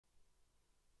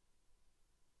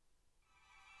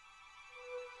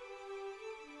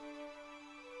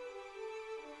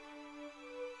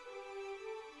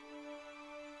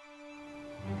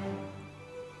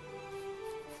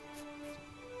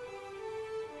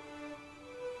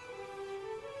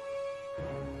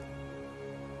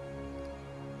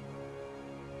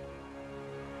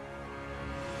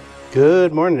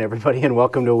Good morning, everybody, and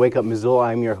welcome to Wake Up Missoula.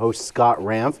 I'm your host, Scott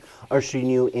Ramf, ushering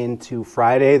you into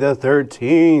Friday the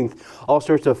 13th. All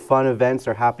sorts of fun events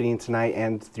are happening tonight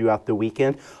and throughout the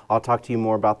weekend. I'll talk to you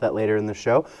more about that later in the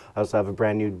show. I also have a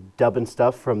brand new dub and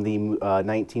stuff from the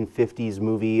 1950s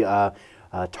movie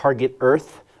Target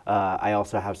Earth. I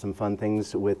also have some fun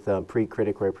things with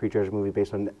Pre-Critic, or a pre-judged movie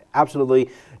based on absolutely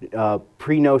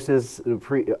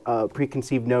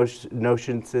preconceived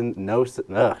notions and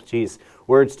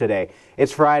words today.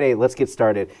 It's Friday. Let's get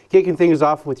started. Kicking things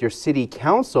off with your city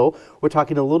council, we're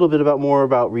talking a little bit more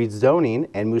about rezoning,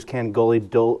 and Moose Can Gulch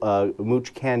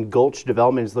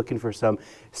Development is looking for some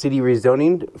city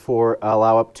rezoning for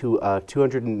allow up to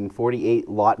 248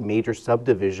 lot major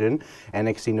subdivision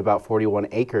annexing about 41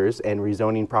 acres and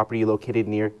rezoning property located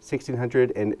near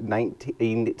 1600 and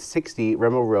 1960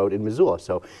 Remmel Road in Missoula.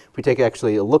 So if we take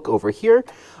actually a look over here,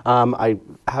 I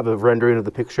have a rendering of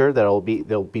the picture that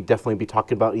they'll definitely be talking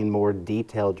about in more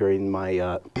detail during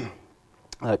my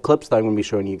clips that I'm going to be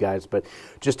showing you guys. But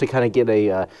just to kind of get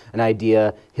an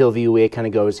idea, hillview way kind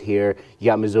of goes here. You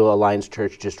got Missoula Alliance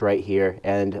Church just right here,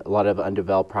 and a lot of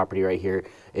undeveloped property right here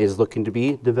is looking to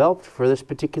be developed for this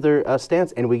particular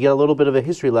stance. And we get a little bit of a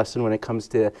history lesson when it comes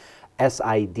to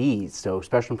SIDs, so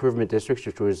Special Improvement Districts,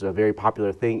 which was a very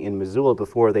popular thing in Missoula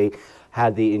before they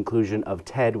had the inclusion of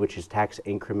TED, which is Tax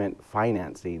Increment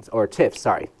Financing, or TIFs,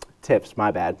 sorry. TIFs, my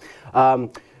bad.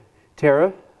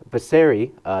 Tara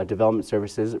Basseri, Development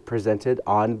Services, presented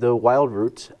on the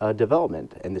Wildroot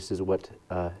development, and this is what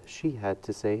she had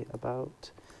to say about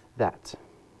that.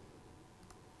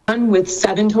 With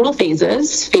 7 total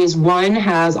phases. Phase 1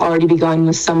 has already begun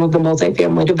with some of the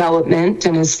multifamily development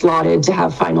and is slotted to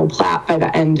have final plat by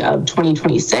the end of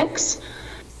 2026.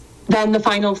 Then the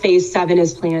final phase 7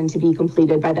 is planned to be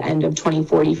completed by the end of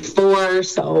 2044.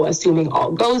 So assuming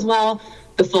all goes well,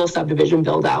 the full subdivision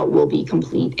build out will be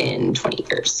complete in 20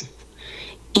 years.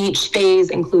 Each phase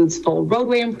includes full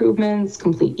roadway improvements,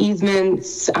 complete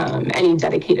easements, any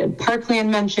dedicated parkland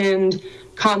mentioned,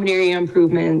 common area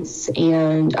improvements,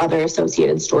 and other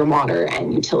associated stormwater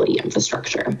and utility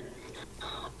infrastructure.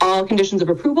 All conditions of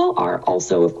approval are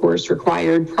also, of course,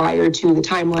 required prior to the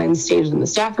timelines stated in the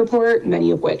staff report,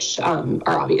 many of which are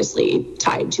obviously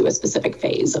tied to a specific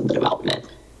phase of the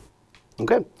development.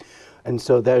 Okay, and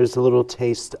so there's a little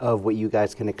taste of what you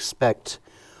guys can expect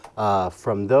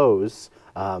from those.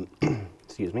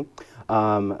 Excuse me.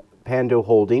 Pando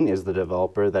Holding is the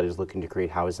developer that is looking to create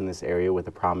houses in this area with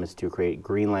a promise to create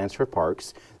greenlands for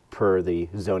parks per the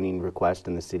zoning request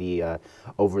in the city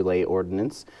overlay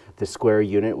ordinance. The square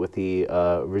unit with the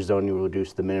rezoning will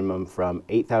reduce the minimum from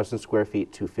 8,000 square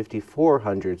feet to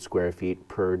 5,400 square feet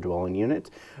per dwelling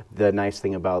unit. The nice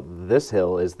thing about this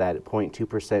hill is that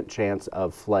 0.2% chance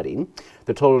of flooding.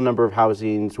 The total number of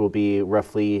housings will be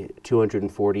roughly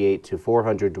 248 to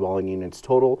 400 dwelling units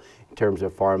total. In terms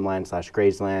of farmland /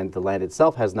 grazeland, the land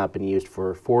itself has not been used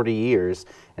for 40 years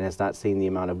and has not seen the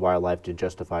amount of wildlife to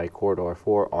justify a corridor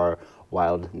for our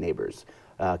wild neighbors.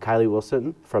 Kylie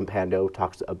Wilson from Pando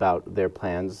talks about their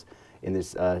plans in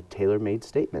this tailor-made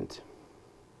statement.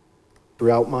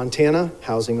 Throughout Montana,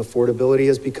 housing affordability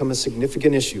has become a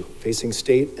significant issue facing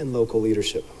state and local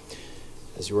leadership.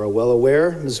 As you are well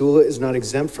aware, Missoula is not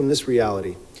exempt from this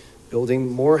reality.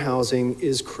 Building more housing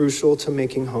is crucial to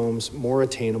making homes more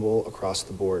attainable across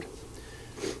the board.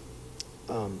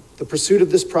 The pursuit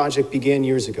of this project began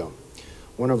years ago.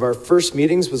 One of our first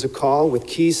meetings was a call with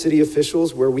key city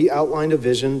officials where we outlined a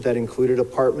vision that included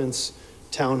apartments,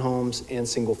 townhomes, and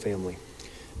single family.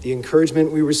 The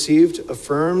encouragement we received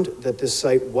affirmed that this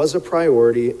site was a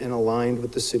priority and aligned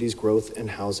with the city's growth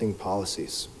and housing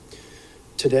policies.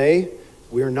 Today,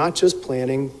 we are not just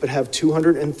planning, but have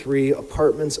 203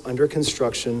 apartments under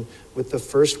construction, with the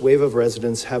first wave of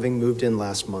residents having moved in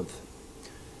last month.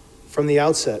 From the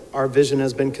outset, our vision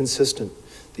has been consistent.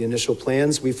 The initial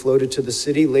plans we floated to the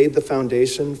city laid the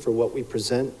foundation for what we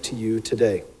present to you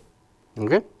today.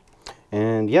 Okay.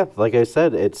 And yeah, like I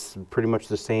said, it's pretty much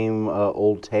the same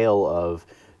old tale of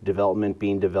development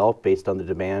being developed based on the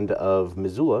demand of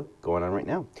Missoula going on right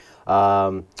now.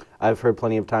 I've heard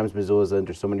plenty of times Missoula is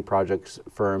under so many projects,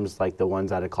 firms like the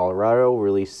ones out of Colorado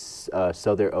really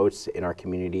sow their oats in our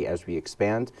community as we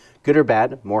expand. Good or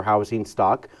bad, more housing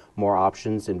stock, more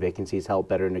options and vacancies help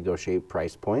better negotiate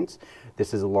price points.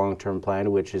 This is a long-term plan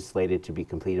which is slated to be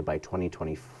completed by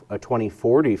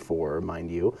 2044, mind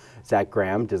you. Zach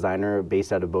Graham, designer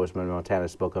based out of Bozeman, Montana,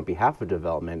 spoke on behalf of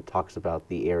development, talks about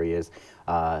the areas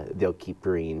they'll keep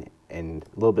green and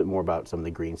a little bit more about some of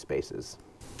the green spaces.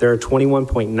 There are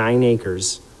 21.9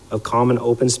 acres of common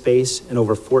open space and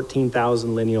over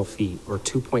 14,000 lineal feet, or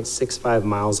 2.65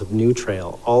 miles of new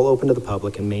trail, all open to the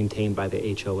public and maintained by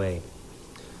the HOA.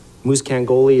 Moose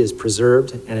Kangoli is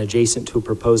preserved and adjacent to a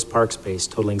proposed park space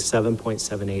totaling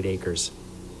 7.78 acres.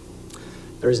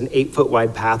 There is an 8-foot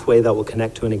wide pathway that will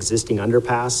connect to an existing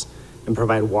underpass and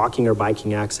provide walking or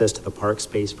biking access to the park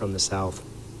space from the south.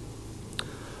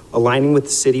 Aligning with the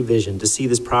city vision to see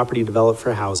this property developed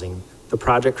for housing, the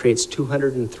project creates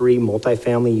 203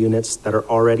 multifamily units that are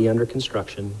already under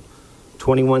construction,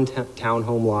 21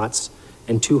 townhome lots,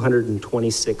 and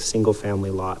 226 single-family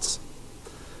lots.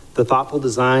 The thoughtful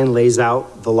design lays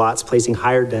out the lots placing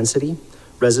higher density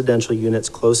residential units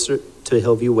closer to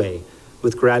Hillview Way,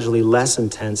 with gradually less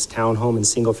intense townhome and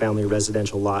single-family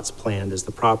residential lots planned as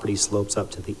the property slopes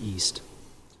up to the east.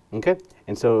 Okay,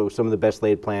 and so some of the best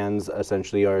laid plans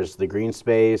essentially are the green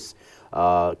space,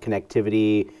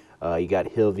 connectivity. You got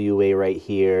Hillview Way right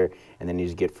here, and then you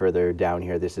just get further down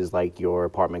here. This is like your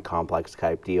apartment complex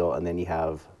type deal, and then you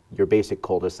have your basic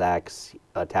cul-de-sacs,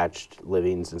 attached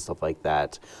livings and stuff like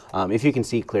that. If you can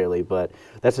see clearly, but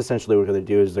that's essentially what we're going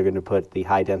to do is they're going to put the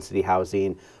high density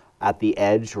housing at the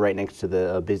edge right next to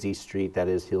the busy street that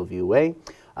is Hillview Way.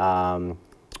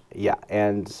 Yeah,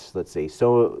 and let's see,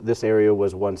 so this area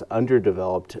was once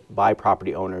underdeveloped by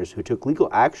property owners who took legal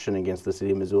action against the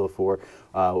city of Missoula for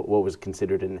what was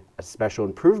considered a special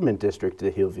improvement district to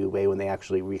Hillview Way when they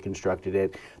actually reconstructed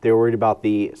it. They were worried about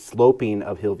the sloping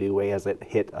of Hillview Way as it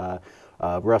hit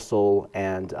Russell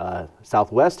and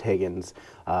Southwest Higgins,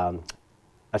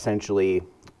 essentially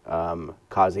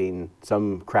causing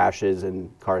some crashes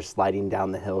and cars sliding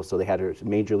down the hill, so they had to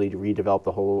majorly redevelop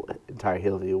the whole entire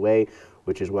Hillview Way,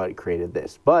 which is what created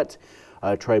this. But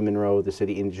Troy Monroe, the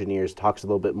city engineers, talks a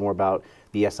little bit more about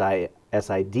the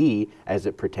SID as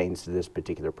it pertains to this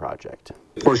particular project.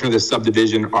 A portion of the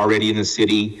subdivision already in the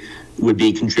city would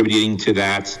be contributing to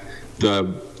that. The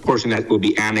portion that will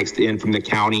be annexed in from the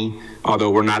county,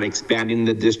 although we're not expanding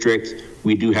the district,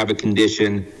 we do have a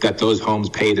condition that those homes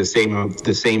pay the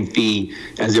same fee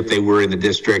as if they were in the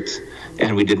district,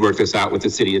 and we did work this out with the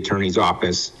city attorney's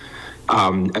office.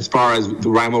 As far as the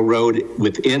Rimo Road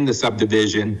within the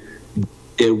subdivision,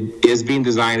 it is being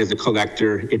designed as a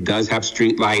collector. It does have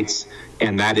street lights,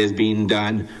 and that is being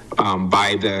done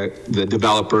by the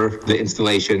developer, the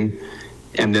installation,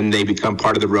 and then they become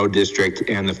part of the road district,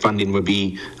 and the funding would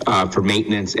be for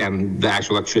maintenance, and the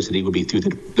actual electricity would be through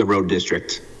the road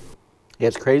district. Yeah,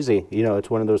 it's crazy. You know,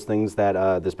 it's one of those things that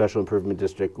the Special Improvement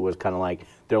District was kind of like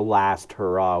their last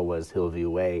hurrah was Hillview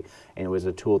Way, and it was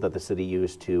a tool that the city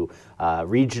used to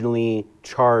regionally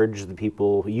charge the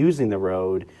people using the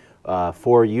road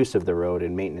for use of the road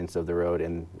and maintenance of the road,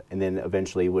 and then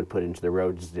eventually would put into the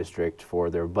roads district for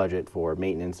their budget for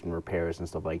maintenance and repairs and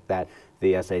stuff like that.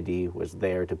 The SID was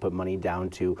there to put money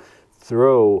down to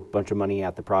throw a bunch of money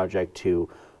at the project to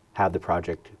have the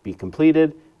project be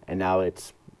completed, and now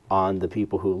it's on the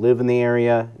people who live in the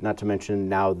area, not to mention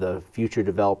now the future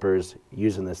developers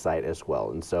using the site as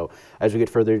well. And so as we get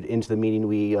further into the meeting,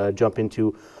 we jump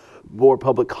into more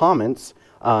public comments.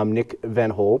 Nick Van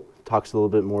Hol talks a little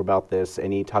bit more about this,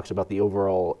 and he talks about the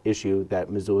overall issue that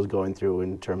Missoula is going through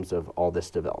in terms of all this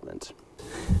development.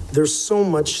 There's so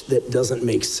much that doesn't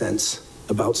make sense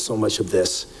about so much of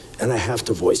this, and I have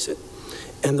to voice it.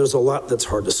 And there's a lot that's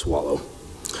hard to swallow.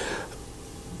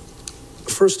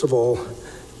 First of all,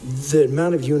 the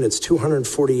amount of units,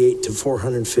 248 to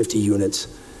 450 units,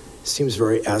 seems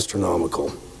very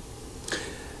astronomical.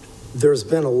 There's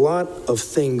been a lot of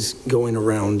things going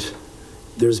around.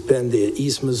 There's been the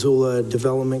East Missoula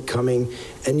development coming,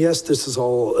 and yes, this is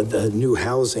all the new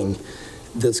housing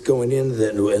that's going in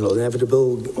that will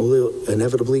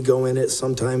inevitably go in it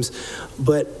sometimes,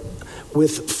 but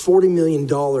with $40 million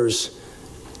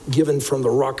given from the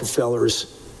Rockefellers,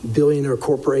 billionaire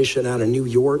corporation out of New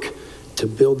York, to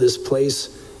build this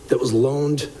place that was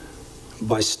loaned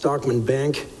by Stockman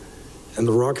Bank, and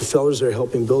the Rockefellers are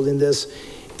helping building this.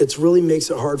 It really makes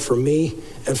it hard for me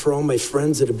and for all my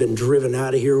friends that have been driven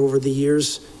out of here over the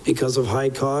years because of high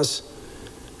costs,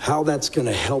 how that's going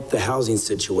to help the housing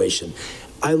situation.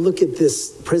 I look at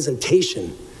this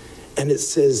presentation and it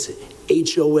says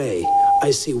HOA.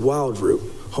 I see Wildroot,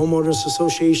 Homeowners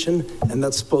Association, and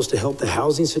that's supposed to help the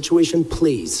housing situation.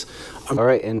 Please. All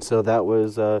right, and so that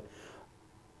was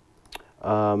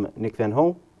Nick Van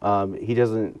Hol. He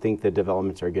doesn't think the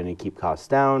developments are going to keep costs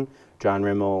down. John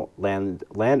Rimmel,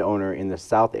 landowner in the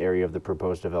south area of the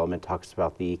proposed development, talks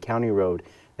about the county road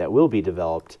that will be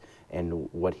developed and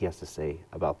what he has to say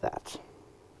about that.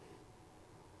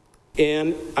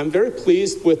 And I'm very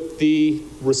pleased with the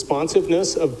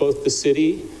responsiveness of both the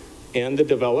city and the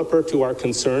developer to our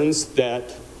concerns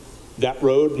that that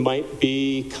road might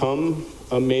become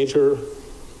a major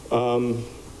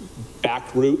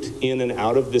back route in and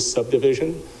out of this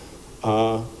subdivision.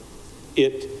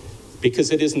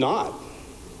 Because it is not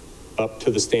up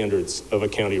to the standards of a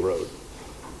county road,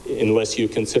 unless you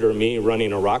consider me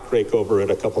running a rock rake over it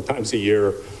a couple times a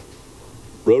year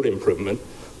road improvement.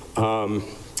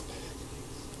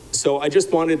 So I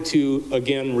just wanted to,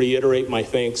 again, reiterate my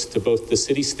thanks to both the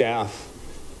city staff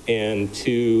and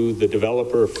to the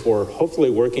developer for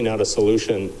hopefully working out a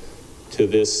solution to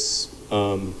this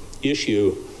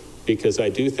issue, because I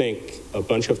do think a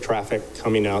bunch of traffic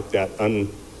coming out that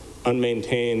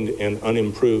unmaintained and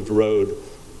unimproved road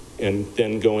and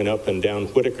then going up and down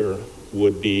Whitaker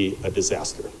would be a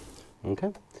disaster.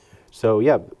 Okay. So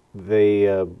yeah,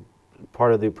 the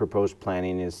part of the proposed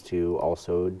planning is to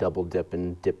also double dip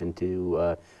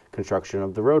into construction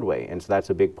of the roadway, and so that's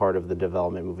a big part of the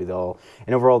development moving all.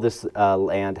 And overall, this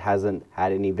land hasn't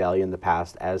had any value in the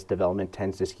past, as development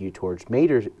tends to skew towards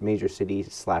major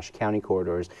cities/county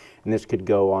corridors, and this could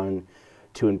go on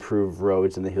to improve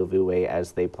roads in the Hillview Way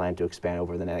as they plan to expand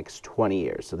over the next 20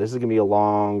 years. So this is going to be a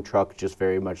long truck, just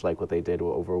very much like what they did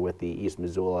over with the East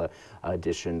Missoula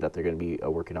addition that they're going to be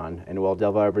working on. And while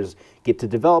developers get to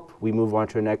develop, we move on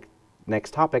to our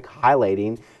next topic,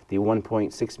 highlighting the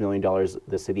 $1.6 million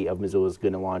the city of Missoula is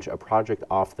going to launch a project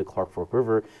off the Clark Fork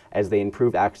River as they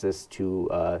improve access to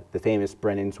the famous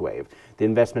Brennan's Wave. The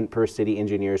investment per city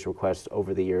engineers request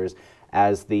over the years,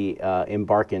 as the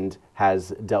embarkant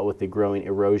has dealt with the growing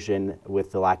erosion,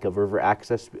 with the lack of river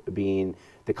access being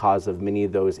the cause of many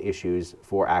of those issues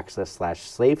for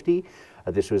access/safety.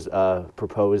 This was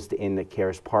proposed in the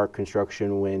Caras Park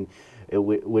construction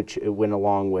which it went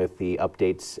along with the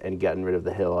updates and getting rid of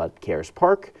the hill at Caras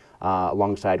Park,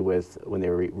 alongside with when they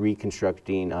were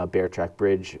reconstructing Bear Track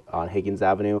Bridge on Higgins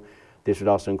Avenue. This would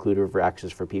also include river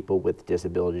access for people with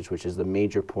disabilities, which is the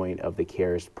major point of the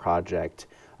Caras project,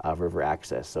 river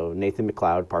access. So Nathan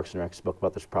McLeod, Parks and Rec, spoke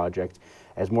about this project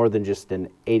as more than just an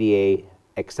ADA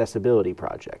accessibility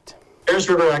project. Caras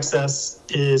River Access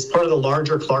is part of the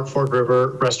larger Clark Fork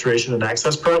River Restoration and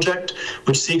Access Project,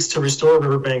 which seeks to restore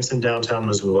riverbanks in downtown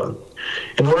Missoula.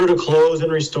 In order to close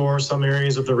and restore some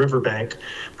areas of the riverbank,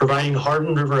 providing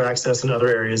hardened river access in other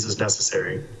areas is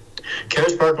necessary.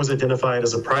 Caras Park was identified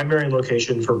as a primary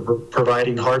location for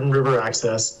providing hardened river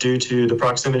access due to the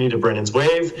proximity to Brennan's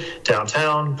Wave,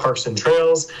 downtown, parks and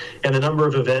trails, and the number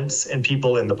of events and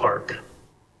people in the park.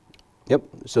 Yep,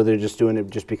 so they're just doing it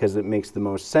just because it makes the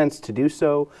most sense to do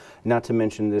so. Not to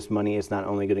mention, this money is not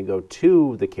only going to go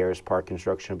to the Caras Park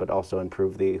construction, but also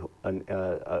improve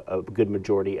a good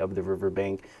majority of the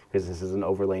riverbank, because this is an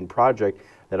overlaying project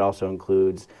that also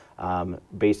includes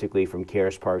basically from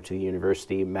Caras Park to the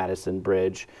University, Madison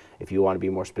Bridge, if you want to be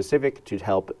more specific, to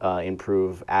help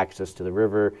improve access to the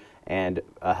river and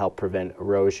help prevent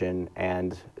erosion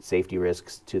and safety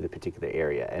risks to the particular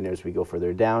area. And as we go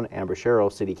further down, Amber Sherrill,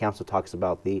 City Council, talks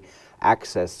about the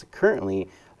access currently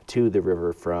to the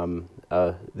river from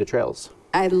the trails.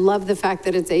 I love the fact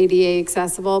that it's ADA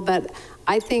accessible, but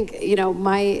I think, you know,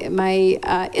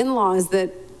 my in-laws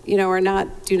that, you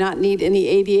know, do not need any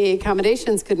ADA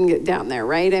accommodations couldn't get down there,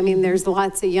 right? I mean, there's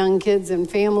lots of young kids and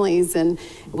families, and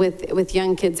with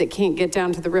young kids that can't get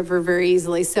down to the river very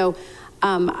easily. So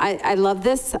I love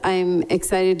this. I'm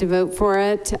excited to vote for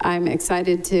it. I'm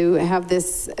excited to have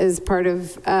this as part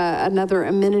of another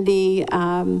amenity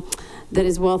that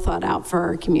is well thought out for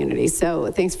our community.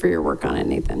 So thanks for your work on it,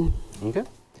 Nathan. Okay.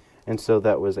 And so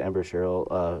that was Amber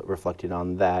Sherrill reflecting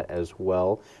on that as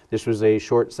well. This was a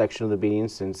short section of the meeting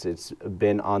since it's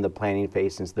been on the planning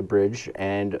phase since the bridge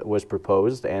and was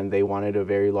proposed, and they wanted a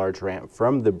very large ramp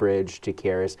from the bridge to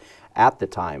Caras at the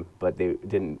time, but they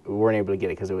weren't able to get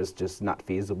it because it was just not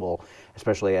feasible,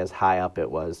 especially as high up it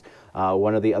was.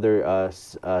 One of the other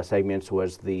segments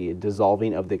was the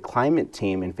dissolving of the climate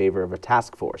team in favor of a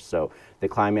task force. So the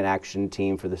climate action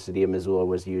team for the city of Missoula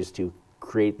was used to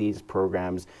create these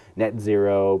programs, net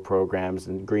zero programs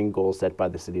and green goals set by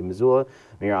the city of Missoula.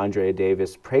 Mayor Andrea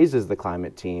Davis praises the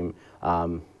climate team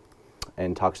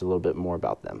and talks a little bit more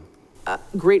about them.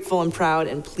 Grateful and proud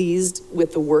and pleased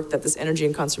with the work that this energy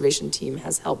and conservation team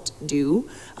has helped do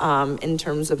in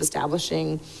terms of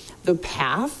establishing the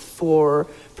path for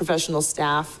professional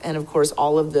staff and, of course,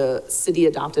 all of the city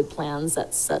adopted plans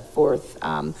that set forth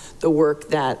the work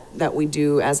that we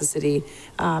do as a city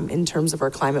in terms of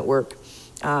our climate work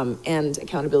and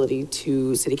accountability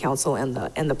to city council and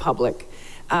the public.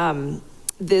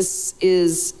 This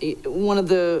is one of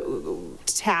the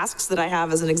tasks that I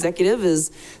have as an executive,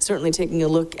 is certainly taking a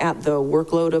look at the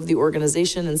workload of the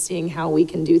organization and seeing how we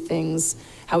can do things,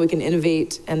 how we can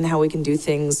innovate, and how we can do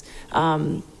things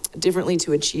differently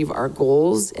to achieve our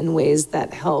goals in ways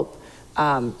that help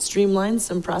streamline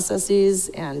some processes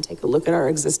and take a look at our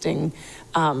existing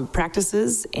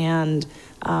practices. And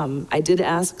I did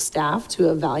ask staff to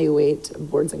evaluate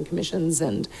boards and commissions,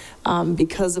 and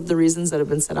because of the reasons that have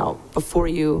been set out before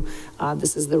you,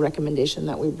 this is the recommendation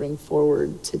that we bring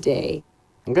forward today.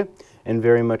 Okay. And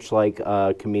very much like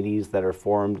committees that are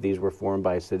formed, these were formed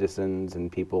by citizens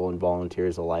and people and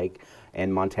volunteers alike.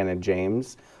 And Montana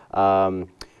James,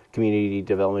 Community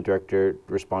Development Director,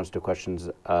 responds to questions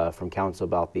from council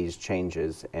about these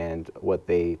changes and what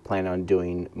they plan on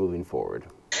doing moving forward.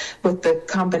 With the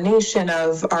combination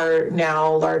of our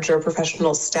now larger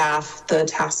professional staff, the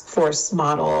task force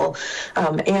model,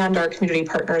 and our community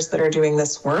partners that are doing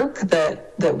this work,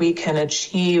 that we can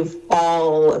achieve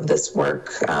all of this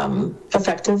work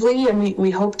effectively. And we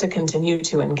hope to continue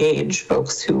to engage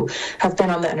folks who have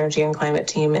been on the energy and climate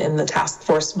team in the task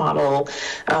force model.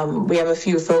 We have a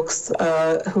few folks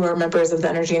who are members of the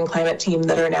energy and climate team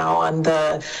that are now on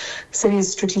the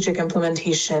city's strategic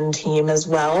implementation team as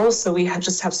well. So we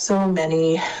just have so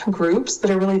many groups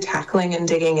that are really tackling and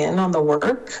digging in on the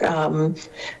work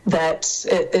that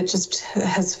it just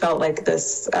has felt like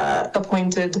this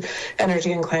appointed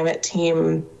energy and climate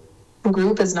team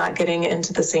group is not getting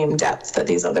into the same depth that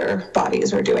these other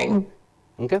bodies are doing.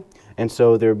 Okay, and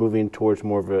so they're moving towards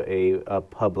more of a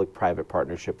public-private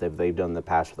partnership that they've done in the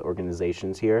past with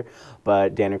organizations here,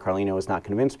 but Daniel Carlino is not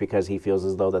convinced because he feels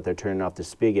as though that they're turning off the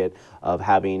spigot of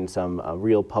having some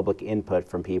real public input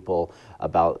from people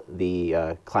about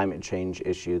the climate change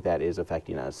issue that is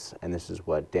affecting us, and this is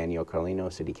what Daniel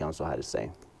Carlino, City Council, had to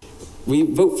say. We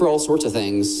vote for all sorts of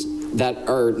things that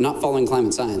are not following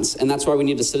climate science, and that's why we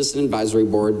need a citizen advisory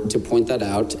board to point that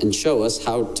out and show us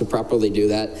how to properly do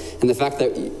that. And the fact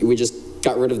that we just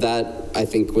got rid of that, I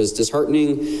think, was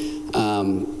disheartening.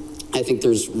 I think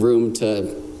there's room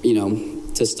to,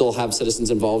 to still have citizens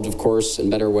involved, of course, in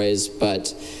better ways, but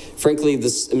frankly,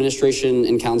 this administration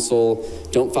and council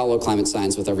don't follow climate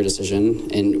science with every decision,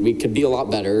 and we could be a lot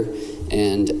better.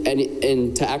 And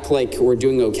to act like we're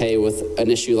doing okay with an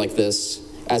issue like this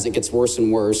as it gets worse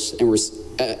and worse, and we're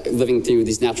living through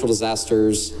these natural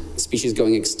disasters, species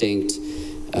going extinct,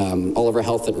 all of our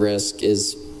health at risk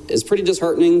is pretty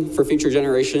disheartening for future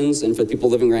generations and for people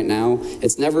living right now.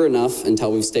 It's never enough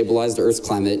until we've stabilized the Earth's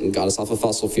climate and got us off of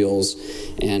fossil fuels.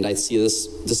 And I see this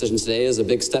decision today as a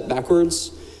big step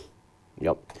backwards.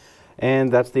 Yep.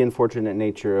 And that's the unfortunate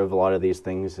nature of a lot of these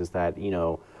things is that,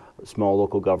 small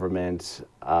local government,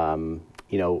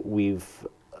 we've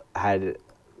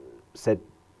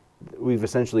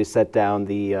essentially set down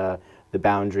the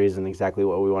boundaries and exactly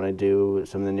what we want to do,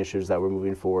 some of the initiatives that we're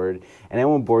moving forward. And I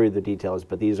won't bore you with the details,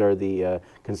 but these are the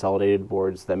consolidated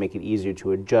boards that make it easier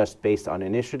to adjust based on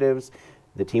initiatives.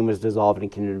 The team was dissolved and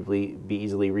can be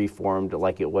easily reformed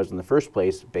like it was in the first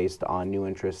place based on new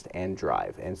interest and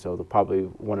drive. And so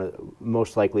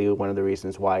most likely one of the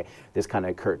reasons why this kind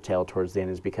of curtailed towards the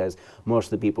end is because most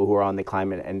of the people who are on the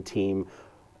climate and team,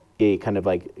 it kind of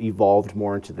like evolved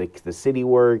more into the city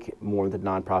work, more of the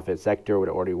nonprofit sector, what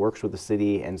already works with the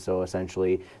city. And so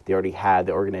essentially they already had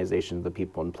the organization, the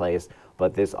people in place,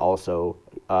 but this also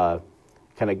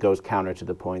kind of goes counter to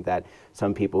the point that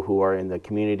some people who are in the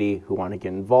community who want to get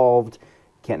involved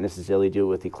can't necessarily do it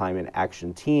with the climate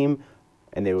action team,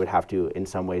 and they would have to, in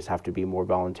some ways, have to be more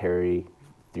voluntary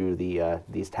through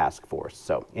these task force.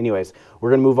 So anyways, we're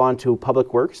going to move on to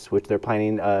Public Works, which they're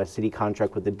planning a city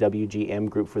contract with the WGM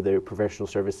Group for their professional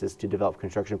services to develop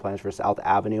construction plans for South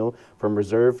Avenue from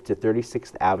Reserve to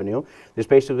 36th Avenue. This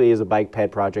basically is a bike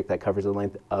ped project that covers the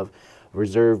length of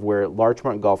Reserve where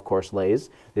Larchmont Golf Course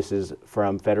lays. This is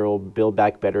from federal Build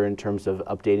Back Better in terms of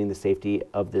updating the safety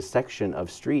of this section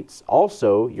of streets.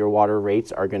 Also, your water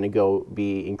rates are going to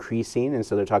be increasing, and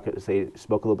so they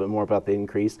spoke a little bit more about the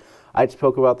increase. I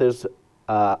spoke about this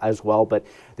as well, but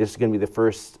this is going to be the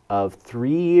first of 3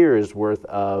 years worth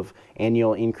of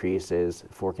annual increases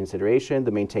for consideration.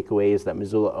 The main takeaway is that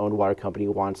Missoula-owned water company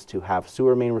wants to have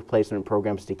sewer main replacement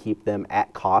programs to keep them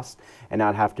at cost and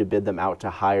not have to bid them out to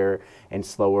higher and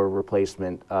slower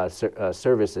replacement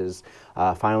services.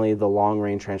 Finally, the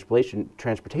long-range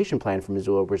transportation plan for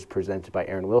Missoula was presented by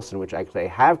Aaron Wilson, which actually I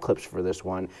have clips for this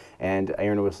one. And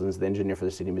Aaron Wilson is the engineer for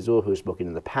the city of Missoula who has spoken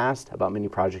in the past about many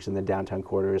projects in the downtown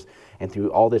corridors, and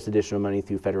through all this additional money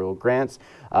through federal grants,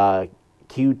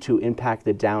 queued to impact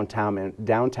the downtown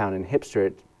and hip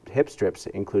strips,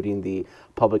 including the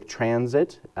public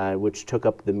transit, which took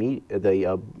up the meat of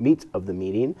the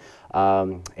meeting.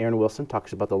 Aaron Wilson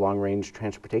talks about the long-range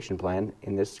transportation plan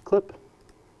in this clip.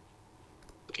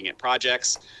 looking at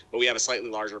projects, but we have a slightly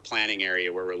larger planning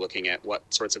area where we're looking at what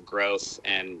sorts of growth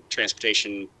and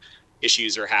transportation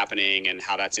issues are happening and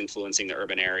how that's influencing the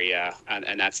urban area.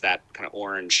 And that's that kind of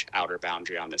orange outer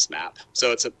boundary on this map.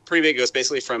 So it's a pretty big, it goes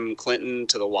basically from Clinton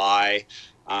to the Y,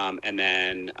 and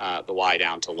then the Y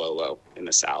down to Lolo in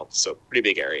the south. So pretty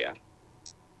big area.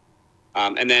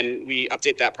 And then we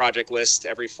update that project list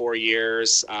every 4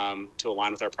 years to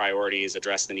align with our priorities,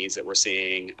 address the needs that we're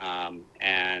seeing,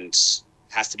 and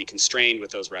has to be constrained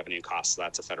with those revenue costs. So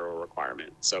that's a federal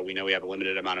requirement. So we know we have a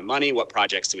limited amount of money. What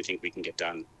projects do we think we can get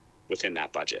done within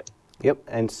that budget? Yep,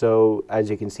 and so as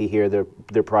you can see here,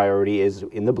 their priority is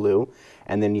in the blue,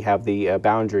 and then you have the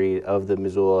boundary of the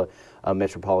Missoula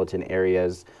metropolitan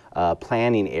area's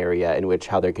planning area in which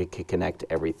how they could connect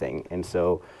everything. And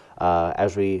so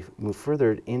as we move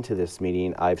further into this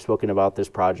meeting, I've spoken about this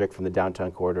project from the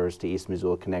downtown corridors to East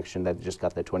Missoula connection that just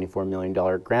got the $24 million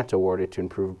grant awarded to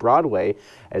improve Broadway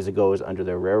as it goes under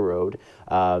the railroad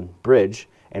bridge,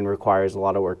 and requires a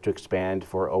lot of work to expand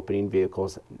for opening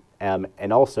vehicles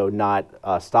and also not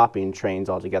stopping trains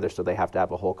altogether, so they have to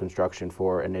have a whole construction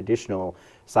for an additional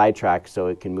sidetrack so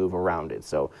it can move around it.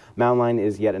 So Mountain Line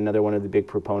is yet another one of the big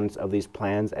proponents of these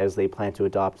plans as they plan to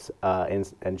adopt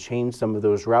and change some of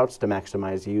those routes to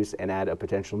maximize use and add a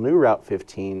potential new Route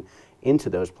 15 into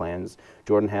those plans.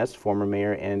 Jordan Hess, former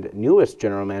mayor and newest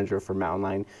general manager for Mountain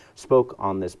Line, spoke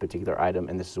on this particular item,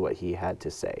 and this is what he had to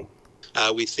say.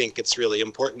 We think it's really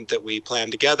important that we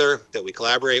plan together, that we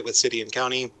collaborate with city and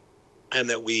county, and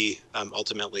that we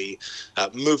ultimately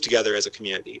move together as a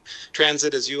community.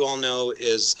 Transit, as you all know,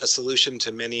 is a solution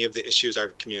to many of the issues our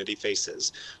community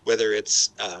faces, whether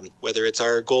it's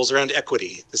our goals around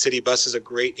equity. The city bus is a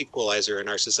great equalizer in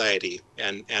our society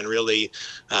and really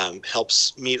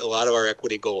helps meet a lot of our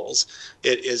equity goals.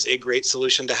 It is a great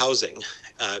solution to housing.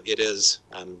 It is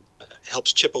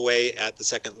helps chip away at the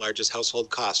second largest household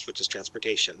cost, which is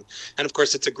transportation. And of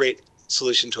course, it's a great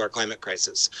solution to our climate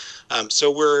crisis.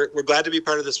 So we're glad to be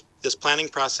part of this planning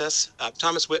process.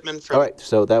 Thomas Whitman from... All right,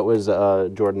 so that was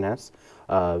Jordan Hess,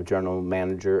 general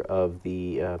manager of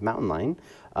the Mountain Line.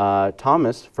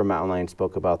 Thomas from Mountain Line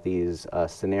spoke about these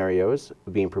scenarios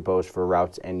being proposed for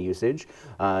routes and usage.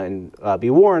 And be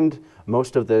warned,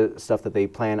 most of the stuff that they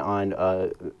plan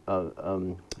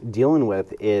on dealing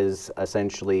with is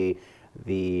essentially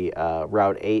the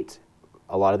Route 8,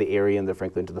 a lot of the area in the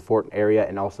Franklin to the Fort area,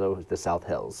 and also the South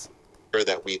Hills.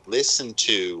 That we listen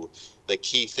to the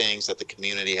key things that the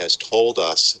community has told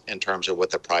us in terms of what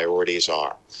the priorities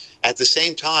are. At the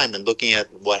same time, and looking at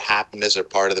what happened as a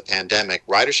part of the pandemic,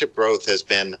 ridership growth has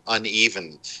been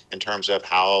uneven in terms of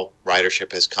how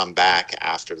ridership has come back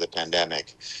after the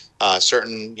pandemic.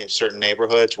 Certain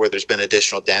neighborhoods where there's been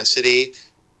additional density,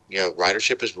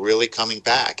 ridership is really coming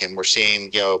back, and we're seeing,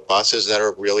 buses that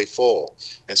are really full.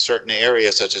 In certain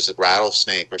areas, such as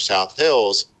Rattlesnake or South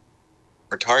Hills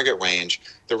or Target Range,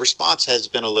 the response has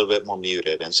been a little bit more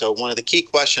muted. And so one of the key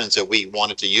questions that we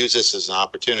wanted to use this as an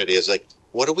opportunity is like,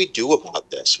 what do we do about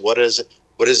this? What does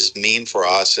this mean for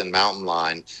us in Mountain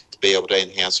Line to be able to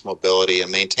enhance mobility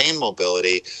and maintain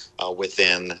mobility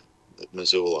within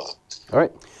Missoula? All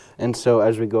right. And so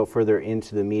as we go further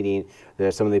into the meeting,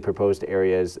 some of the proposed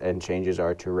areas and changes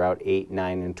are to Route 8,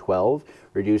 9, and 12,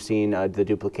 reducing the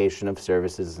duplication of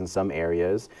services in some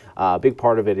areas. A big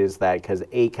part of it is that because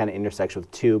 8 kind of intersects with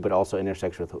 2, but also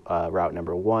intersects with route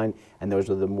number 1, and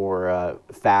those are the more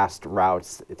fast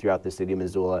routes throughout the city of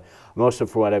Missoula. Most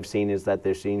of what I've seen is that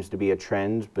there seems to be a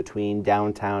trend between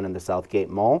downtown and the Southgate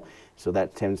Mall, so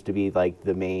that tends to be like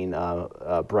the main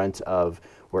brunt of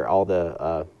where all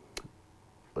the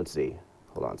let's see,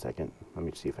 hold on a second. Let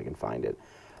me see if I can find it.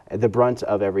 The brunt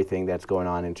of everything that's going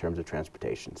on in terms of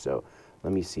transportation. So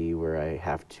let me see where I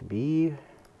have to be.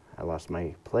 I lost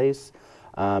my place.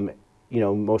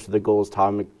 Most of the goals,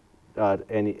 Tom,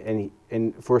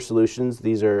 and for solutions,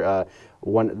 these are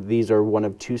one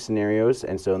of 2 scenarios.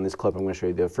 And so in this clip, I'm going to show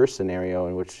you the first scenario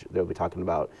in which they'll be talking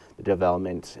about the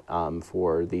development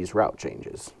for these route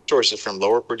changes. Sources from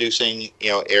lower producing,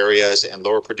 areas and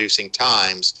lower producing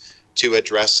times to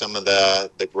address some of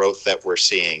the growth that we're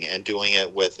seeing, and doing it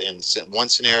in one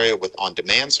scenario with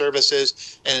on-demand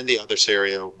services and in the other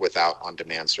scenario without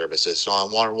on-demand services. So I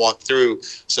want to walk through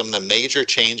some of the major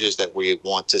changes that we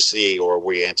want to see or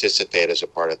we anticipate as a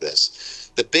part of this.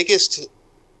 The biggest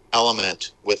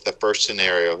element with the first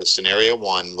scenario, scenario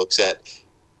 1, looks at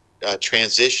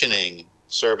transitioning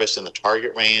service in the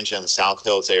Target Range and the South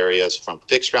Hills areas from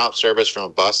fixed route service from a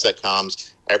bus that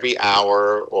comes every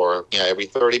hour or every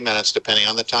 30 minutes, depending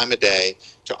on the time of day,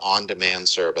 to on-demand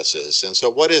services. And so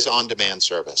what is on-demand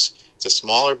service? It's a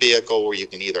smaller vehicle where you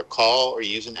can either call or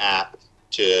use an app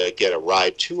to get a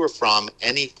ride to or from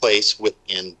any place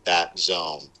within that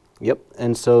zone. Yep,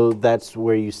 and so that's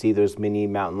where you see those mini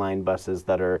mountain line buses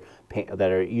that are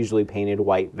usually painted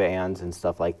white vans and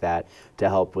stuff like that to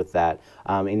help with that.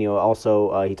 And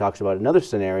also he talks about another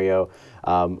scenario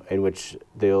in which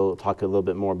they'll talk a little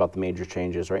bit more about the major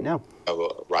changes right now.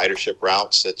 Ridership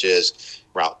routes such as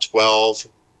Route 12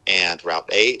 and Route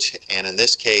 8, and in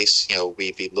this case,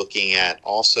 we'd be looking at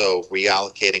also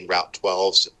reallocating Route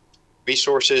 12's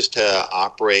resources to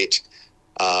operate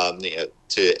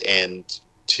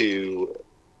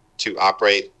to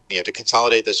operate, to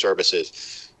consolidate the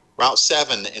services. Route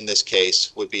 7 in this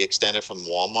case would be extended from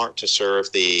Walmart to serve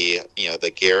the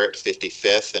Garrett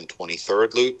 55th and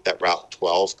 23rd loop that Route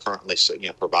 12 currently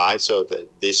provides, so that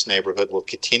this neighborhood will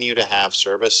continue to have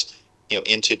service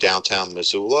into downtown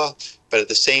Missoula. But at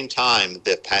the same time,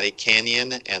 the Patty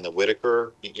Canyon and the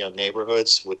Whitaker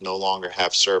neighborhoods would no longer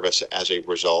have service as a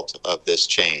result of this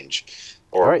change.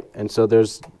 All right, and so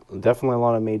there's definitely a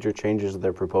lot of major changes that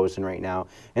they're proposing right now.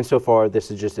 And so far, this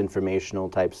is just informational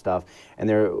type stuff. And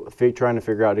they're trying to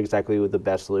figure out exactly what the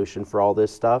best solution for all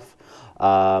this stuff.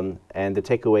 And the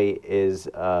takeaway is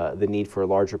the need for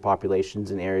larger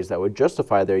populations in areas that would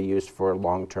justify their use for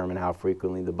long-term and how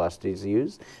frequently the bus is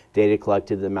used. Data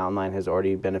collected, the Mountain Line has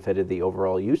already benefited the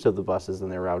overall use of the buses and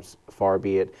their routes, far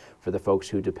be it for the folks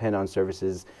who depend on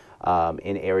services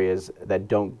in areas that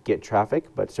don't get traffic,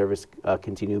 but service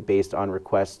continue based on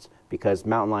requests, because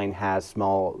Mountain Line has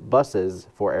small buses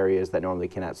for areas that normally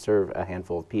cannot serve a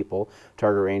handful of people.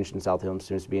 Target Range and South Hill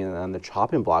seems to be on the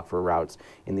chopping block for routes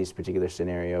in these particular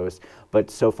scenarios.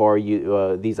 But so far,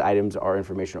 these items are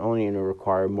information only and will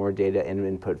require more data and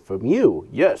input from you.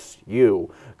 Yes,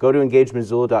 you. Go to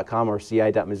engagemissoula.com or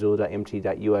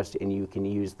ci.missoula.mt.us and you can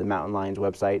use the Mountain Line's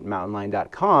website,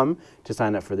 mountainline.com, to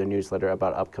sign up for their newsletter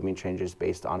about upcoming changes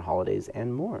based on holidays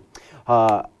and more.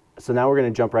 So now we're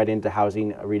going to jump right into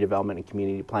housing, redevelopment, and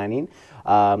community planning.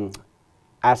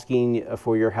 Asking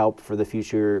for your help for the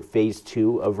future Phase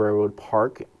 2 of Railroad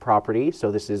Park property.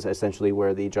 So this is essentially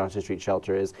where the Johnson Street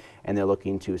Shelter is, and they're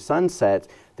looking to sunset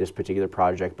this particular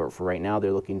project. But for right now,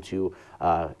 they're looking to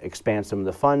expand some of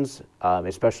the funds,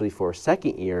 especially for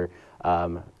second year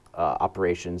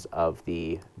operations of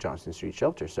the Johnson Street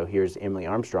Shelter. So here's Emily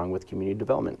Armstrong with Community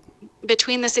Development.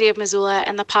 Between the City of Missoula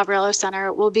and the Poverello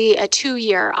Center will be a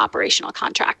 2-year operational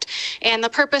contract. And the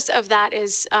purpose of that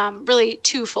is really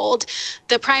twofold.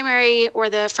 The primary, or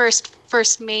the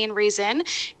first main reason,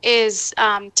 is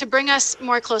to bring us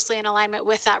more closely in alignment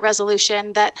with that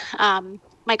resolution that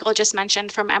Michael just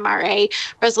mentioned from MRA,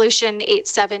 Resolution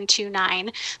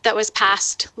 8729, that was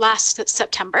passed last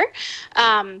September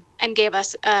and gave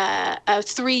us a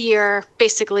 3-year,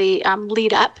 basically,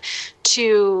 lead up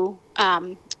to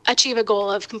achieve a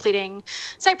goal of completing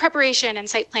site preparation and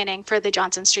site planning for the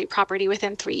Johnson Street property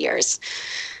within 3 years.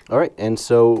 All right, and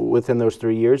so within those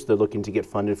 3 years, they're looking to get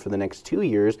funded for the next 2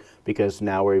 years, because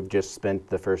now we've just spent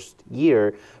the first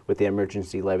year with the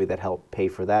emergency levy that helped pay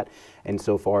for that. And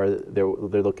so far, they're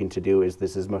looking to do is,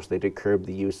 this is mostly to curb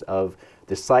the use of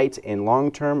the site in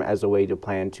long term as a way to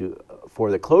plan for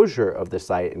the closure of the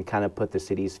site and kind of put the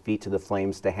city's feet to the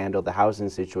flames to handle the housing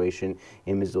situation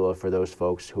in Missoula for those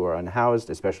folks who are unhoused,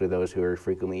 especially those who are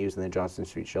frequently using the Johnson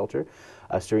Street Shelter.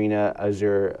 Serena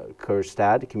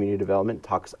Azur-Kurstad, Community Development,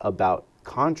 talks about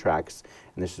contracts,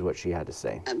 and this is what she had to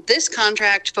say. This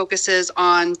contract focuses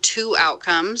on 2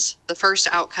 outcomes. The first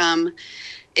outcome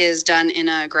is done in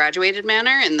a graduated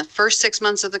manner. In the first 6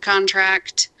 months of the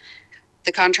contract,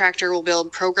 the contractor will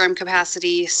build program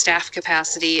capacity, staff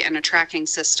capacity, and a tracking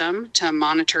system to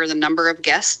monitor the number of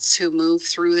guests who move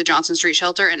through the Johnson Street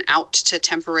Shelter and out to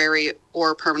temporary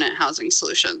or permanent housing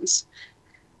solutions.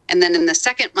 And then in the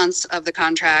second months of the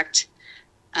contract,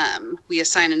 we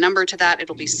assign a number to that.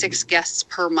 It'll be 6 guests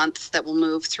per month that will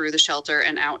move through the shelter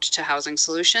and out to housing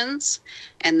solutions.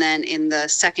 And then in the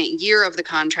second year of the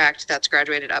contract, that's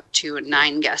graduated up to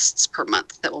 9 guests per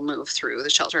month that will move through the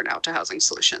shelter and out to housing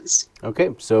solutions. Okay,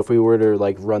 so if we were to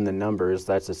run the numbers,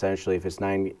 that's essentially, if it's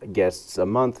 9 guests a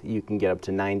month, you can get up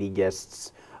to 90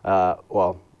 guests,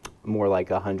 more like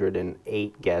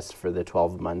 108 guests for the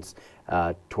 12 months.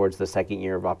 Towards the second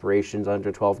year of operations,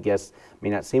 under 12 guests may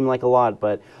not seem like a lot,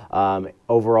 but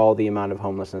overall, the amount of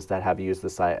homelessness that have used the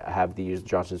site, have used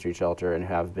Johnson Street Shelter, and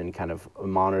have been kind of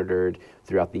monitored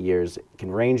throughout the years can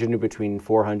range into between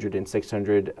 400 and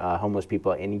 600 homeless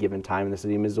people at any given time in the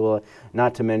city of Missoula.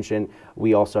 Not to mention,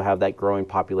 we also have that growing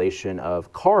population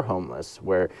of car homeless,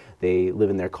 where they live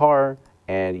in their car,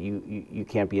 and you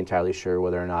can't be entirely sure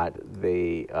whether or not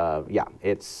they,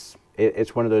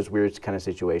 it's one of those weird kind of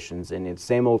situations, and it's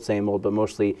same old, but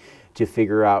mostly to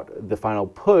figure out the final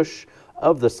push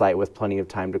of the site with plenty of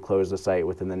time to close the site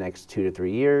within the next 2 to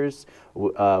 3 years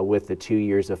with the 2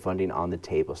 years of funding on the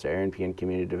table. So Erin P. and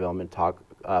Community Development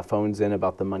phones in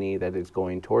about the money that is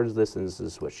going towards this, and this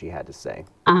is what she had to say.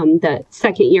 The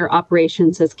second year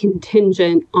operations is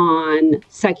contingent on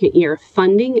second year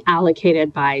funding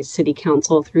allocated by City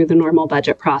Council through the normal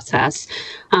budget process.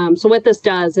 So what this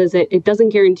does is it doesn't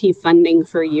guarantee funding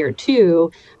for year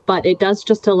 2, but it does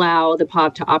just allow the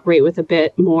POB to operate with a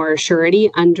bit more surety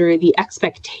under the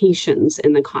expectations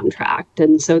in the contract.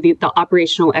 And so the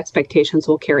operational expectations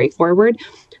will carry forward,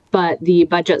 but the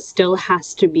budget still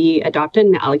has to be adopted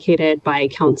and allocated by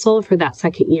council for that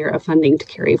second year of funding to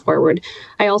carry forward.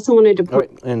 I also wanted to... All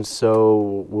right, and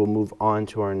so we'll move on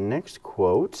to our next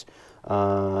quote.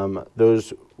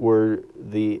 Those were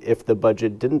if the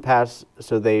budget didn't pass,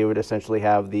 so they would essentially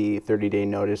have the 30-day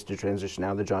notice to transition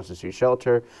out of the Johnson Street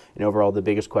shelter. And overall, the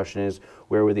biggest question is,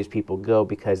 where would these people go?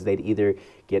 Because they'd either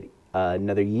get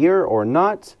another year or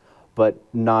not, but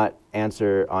not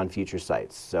answer on future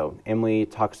sites. So Emily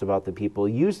talks about the people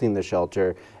using the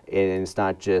shelter, and it's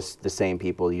not just the same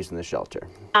people using the shelter.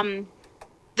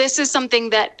 This is something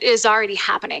that is already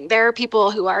happening. There are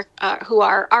people who are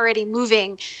already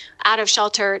moving out of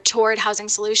shelter toward housing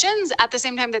solutions at the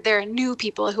same time that there are new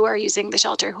people who are using the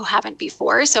shelter who haven't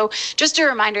before. So just a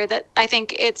reminder that I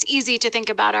think it's easy to think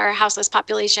about our houseless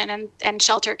population and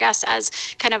shelter guests as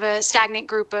kind of a stagnant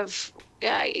group of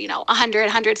 100,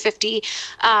 150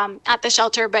 at the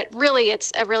shelter, but really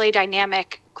it's a really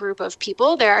dynamic group of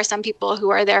people. There are some people who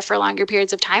are there for longer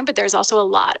periods of time, but there's also a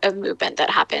lot of movement that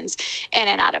happens in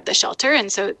and out of the shelter.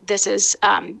 And so this is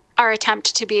our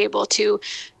attempt to be able to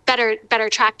better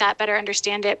track that, better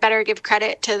understand it, better give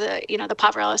credit to the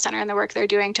Poverello Center and the work they're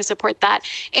doing to support that,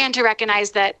 and to recognize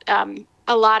that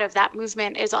a lot of that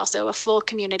movement is also a full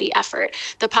community effort.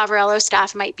 The Poverello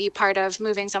staff might be part of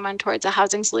moving someone towards a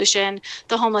housing solution.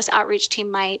 The homeless outreach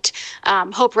team might,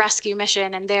 Hope Rescue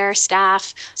Mission and their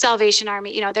staff, Salvation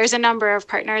Army. There's a number of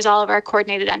partners, all of our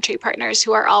coordinated entry partners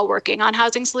who are all working on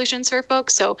housing solutions for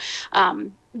folks. So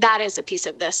that is a piece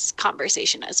of this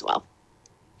conversation as well.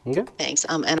 Okay. Thanks.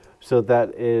 So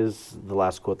that is the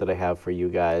last quote that I have for you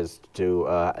guys to,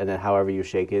 and then however you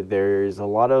shake it, there's a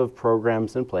lot of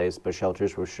programs in place, but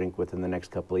shelters will shrink within the next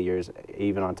couple of years.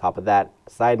 Even on top of that,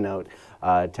 side note,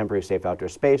 temporary safe outdoor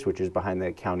space, which is behind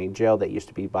the county jail that used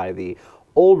to be by the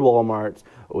old Walmart,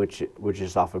 which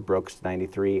is off of Brooks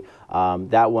 93.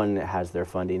 That one has their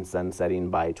funding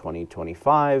sunsetting by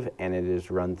 2025, and it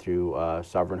is run through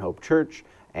Sovereign Hope Church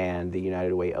and the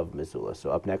United Way of Missoula. So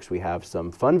up next we have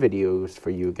some fun videos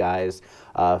for you guys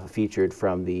featured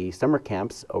from the summer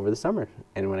camps over the summer.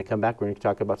 And when I come back, we're going to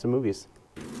talk about some movies.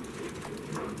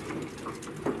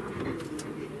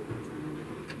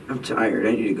 I'm tired.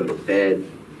 I need to go to bed.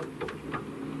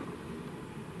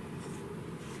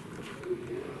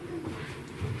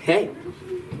 Hey.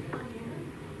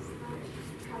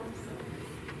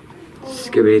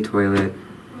 Skibbity toilet.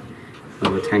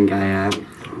 Level 10 guy app.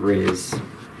 Riz.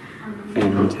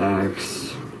 Phantom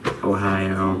Tax.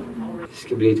 Ohio.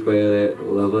 Skibbity toilet.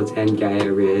 Level 10 guy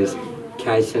Riz.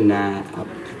 Kaisanat.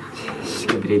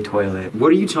 Skibbity toilet. What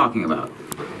are you talking about?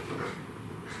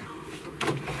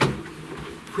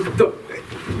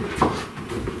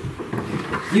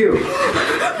 You.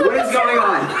 What is going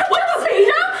on? What the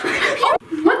Beta?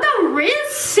 What the Riz?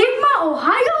 Sigma,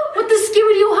 Ohio? What the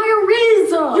Skibbity Ohio Riz?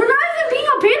 You're not even being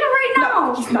a beta right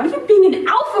now. No, he's not even being an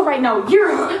alpha right now.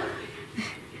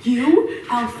 You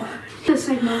alpha. The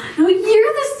Sigma. No,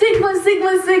 you're the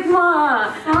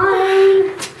Sigma.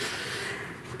 Fine.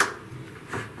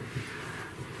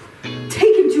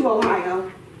 Take him to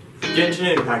Ohio.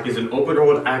 Genshin Impact is an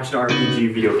open-world action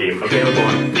RPG video game available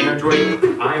on Android,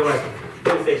 iOS,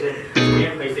 PlayStation,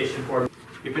 and PlayStation 4.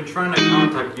 We've been trying to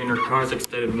contact you in your car's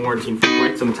extended warranty for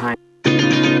quite some time.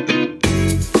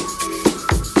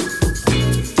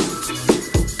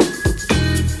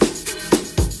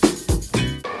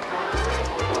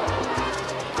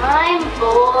 I'm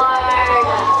bored.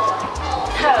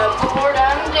 Bored,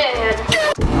 I'm dead.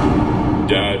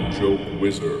 Dad Joke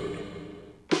Wizard.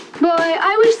 Boy,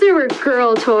 I wish there were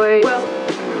girl toys.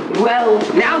 Well,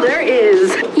 now there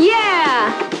is.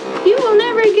 Yeah! You will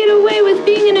never get away with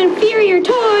being an inferior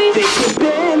toy. They can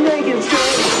bend, they can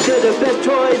stretch, they're the best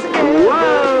toys ever.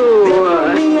 Whoa! They're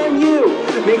for me and you.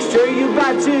 Make sure you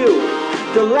buy two.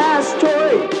 The last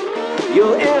toy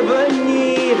you'll ever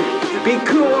need. Be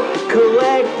cool,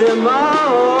 collect them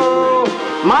all.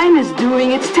 Mine is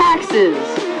doing its taxes.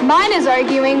 Mine is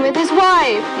arguing with his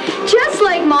wife. Just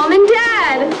like Mom and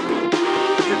Dad.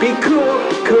 Be cool,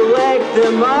 collect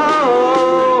them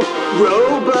all.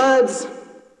 Robots.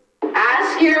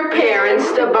 Ask your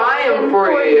parents to buy them coming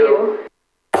for you.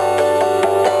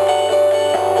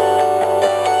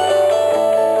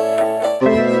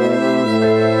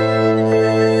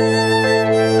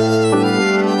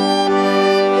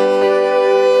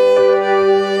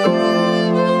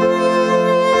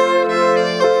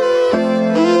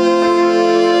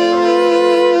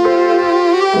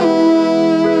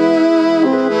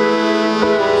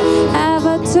 Have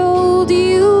I told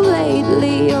you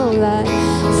lately you're like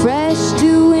fresh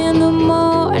dew in the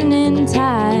morning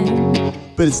time?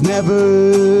 But it's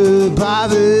never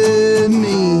bothered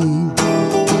me.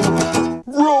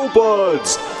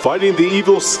 Robots! Fighting the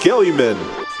evil Skellymen.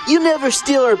 You never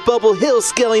steal our Bubble Hill,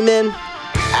 Skellyman.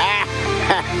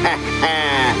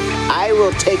 I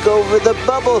will take over the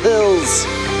Bubble Hills.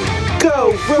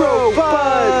 Go,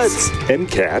 robots!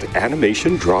 MCAT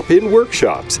Animation Drop-In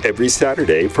Workshops every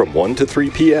Saturday from 1 to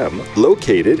 3 p.m.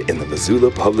 located in the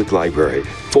Missoula Public Library,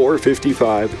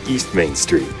 455 East Main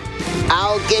Street.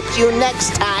 I'll get you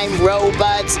next time,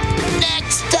 robots.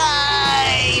 Next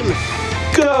time!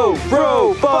 Go,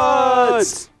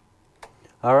 robots!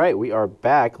 All right, we are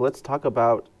back. Let's talk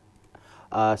about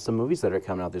some movies that are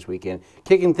coming out this weekend.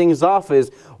 Kicking things off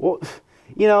is, well,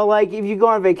 you know, like if you go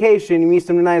on vacation, you meet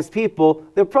some nice people,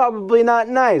 they're probably not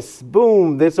nice.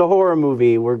 Boom, it's a horror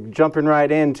movie. We're jumping right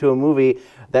into a movie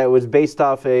that was based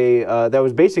off that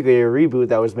was basically a reboot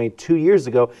that was made 2 years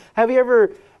ago. Have you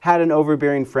ever had an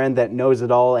overbearing friend that knows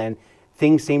it all and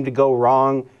things seem to go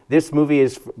wrong? This movie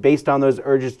is based on those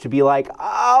urges to be like,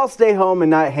 I'll stay home and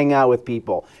not hang out with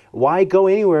people. Why go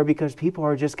anywhere? Because people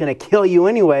are just going to kill you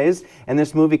anyways. And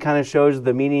this movie kind of shows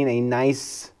the meaning a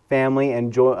nice family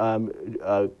and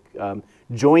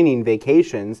joining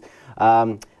vacations.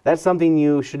 That's something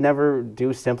you should never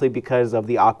do simply because of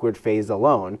the awkward phase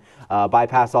alone.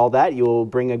 Bypass all that. You will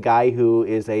bring a guy who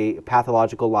is a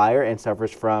pathological liar and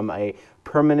suffers from a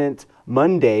permanent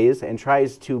Mondays and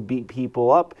tries to beat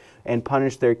people up and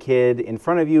punish their kid in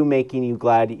front of you, making you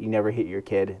glad you never hit your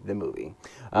kid, the movie.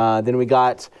 Then we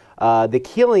got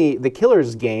the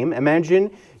Killer's Game. Imagine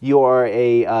you're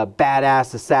a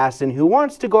badass assassin who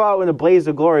wants to go out in a blaze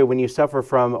of glory when you suffer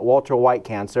from Walter White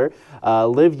cancer.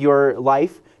 Live your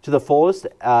life to the fullest,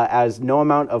 as no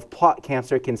amount of plot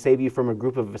cancer can save you from a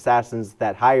group of assassins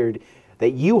that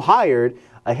you hired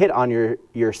a hit on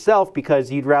yourself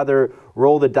because you'd rather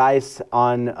roll the dice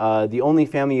on the only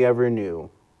family you ever knew.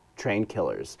 Trained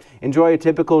killers. Enjoy a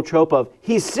typical trope of,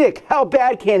 he's sick, how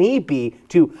bad can he be,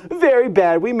 to very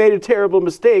bad, we made a terrible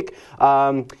mistake.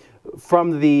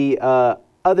 From the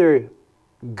other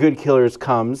good killers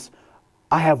comes,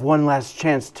 I have one last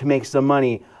chance to make some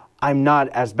money, I'm not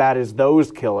as bad as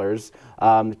those killers,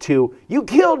 to, you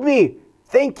killed me,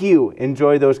 thank you.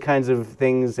 Enjoy those kinds of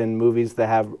things in movies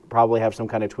that probably have some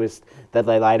kind of twist that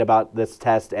they lied about this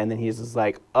test, and then he's just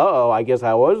like, uh-oh, I guess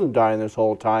I wasn't dying this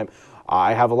whole time.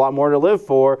 I have a lot more to live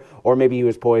for. Or maybe he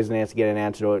was poisoned and has to get an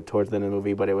antidote towards the end of the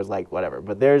movie, but it was like, whatever.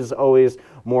 But there's always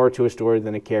more to a story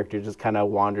than a character just kind of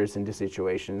wanders into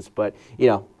situations. But, you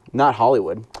know, not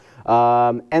Hollywood.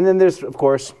 And then there's, of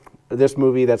course, this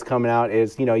movie that's coming out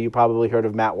is, you know, you probably heard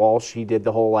of Matt Walsh. He did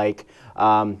the whole, like,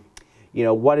 you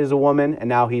know, What is a Woman? And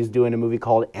now he's doing a movie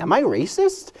called Am I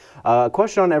Racist? A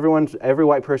question on every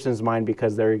white person's mind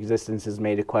because their existence is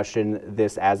made to question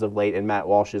this as of late. And Matt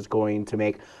Walsh is going to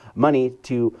make money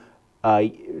to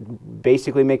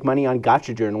basically make money on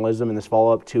gotcha journalism in this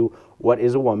follow-up to What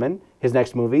is a Woman? His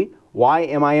next movie, Why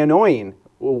Am I Annoying?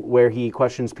 Where he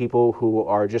questions people who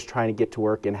are just trying to get to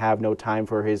work and have no time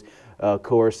for his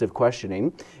coercive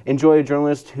questioning. Enjoy a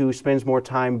journalist who spends more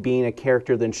time being a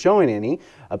character than showing any.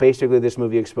 Basically, this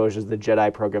movie exposes the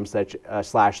Jedi program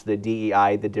slash the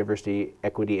DEI, the diversity,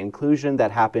 equity, inclusion that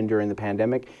happened during the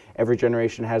pandemic. Every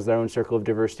generation has their own circle of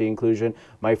diversity inclusion.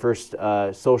 My first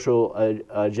social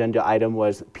agenda item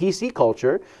was PC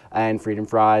culture and freedom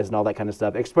fries and all that kind of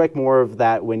stuff. Expect more of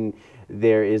that when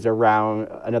there is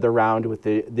another round with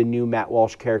the new Matt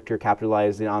Walsh character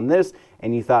capitalizing on this,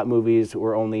 and you thought movies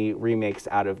were only remakes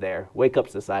out of there. Wake up,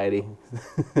 society.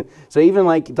 So even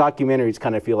like documentaries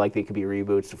kind of feel like they could be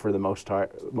reboots for the most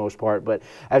part. But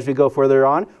as we go further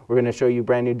on, we're going to show you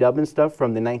brand new dubbing stuff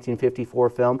from the 1954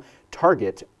 film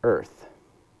Target Earth.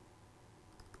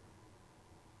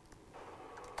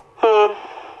 Well,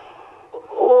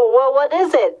 what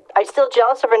is it? Are you still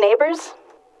jealous of our neighbors?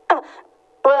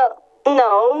 Well,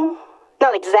 no,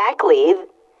 not exactly.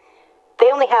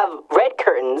 They only have red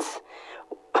curtains,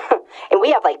 and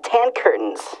we have like tan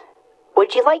curtains.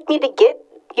 Would you like me to get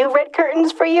you red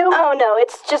curtains for you? Oh no,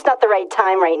 it's just not the right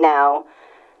time right now.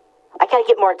 I gotta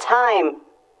get more time,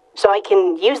 so I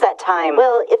can use that time.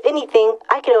 Well, if anything,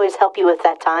 I could always help you with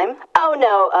that time. Oh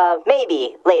no,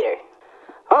 maybe later.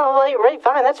 Oh, well, you're right,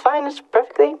 fine. That's fine. That's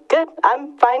perfectly good.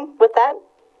 I'm fine with that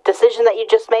decision that you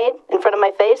just made in front of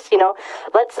my face. You know,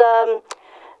 let's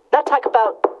not talk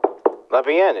about... Let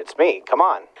me in. It's me. Come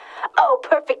on. Oh,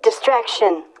 perfect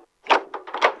distraction.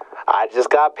 I just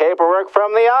got paperwork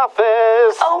from the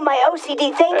office. Oh, my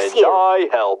OCD thanks and you. I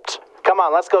helped. Come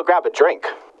on, let's go grab a drink.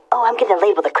 Oh, I'm gonna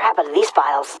label the crap out of these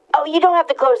files. Oh, you don't have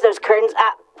to close those curtains.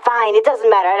 Fine, it doesn't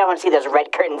matter. I don't want to see those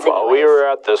red curtains anyways. While we were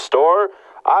at the store,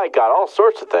 I got all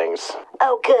sorts of things.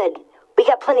 Oh, good. We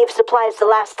got plenty of supplies to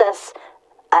last us,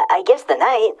 I guess, the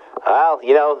night. Well,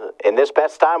 you know, in this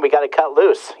best time, we gotta cut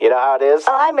loose. You know how it is?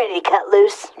 Oh, I'm ready to cut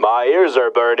loose. My ears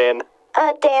are burning.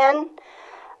 Dan,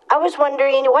 I was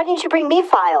wondering, why didn't you bring me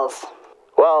files?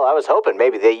 Well, I was hoping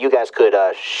maybe that you guys could,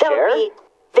 share? That would be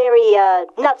very,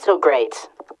 not so great.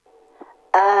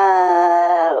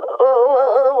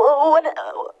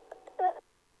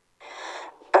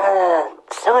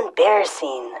 So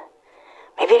embarrassing.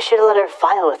 Maybe I should have let her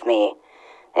file with me.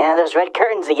 Yeah, those red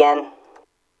curtains again.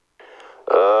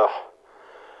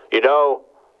 You know,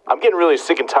 I'm getting really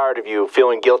sick and tired of you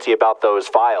feeling guilty about those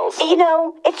files. You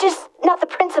know, it's just not the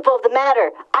principle of the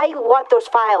matter. I want those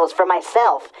files for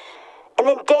myself. And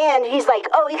then Dan, he's like,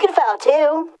 oh, you can file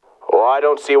too. Well, I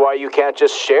don't see why you can't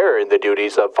just share in the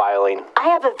duties of filing. I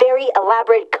have a very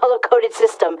elaborate color-coded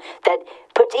system that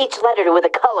puts each letter with a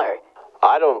color.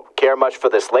 I don't care much for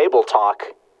this label talk.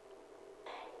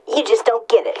 You just don't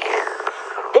get it.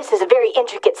 This is a very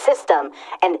intricate system,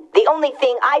 and the only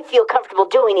thing I feel comfortable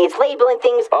doing is labeling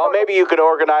things... Oh, maybe you can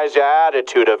organize your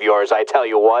attitude of yours, I tell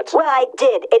you what. Well, I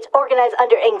did. It's organized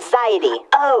under anxiety.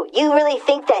 Oh, you really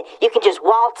think that you can just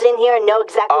waltz in here and know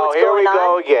exactly what's going on?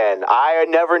 Oh, here we go again. I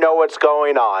never know what's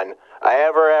going on.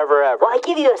 Ever. Well, I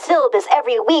give you a syllabus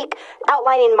every week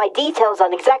outlining my details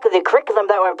on exactly the curriculum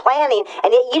that we're planning,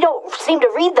 and yet you don't seem to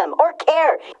read them or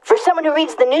care. For someone who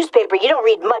reads the newspaper, you don't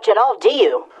read much at all, do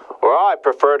you? Well, I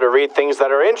prefer to read things that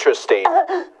are interesting.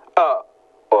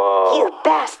 You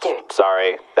bastard.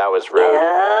 Sorry, that was rude.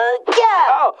 Yeah!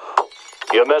 Oh!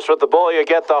 You mess with the bull, you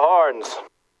get the horns.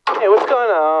 Hey, what's going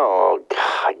on? Oh,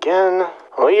 God, again?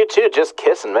 Well, you two just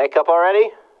kiss and make up already?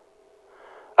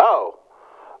 Oh.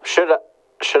 Should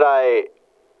I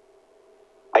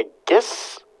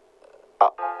guess...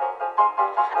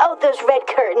 Oh, those red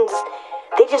curtains.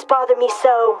 They just bother me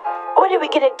so. What are we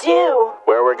gonna do?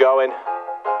 Where we're going?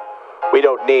 We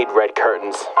don't need red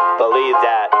curtains. Believe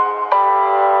that.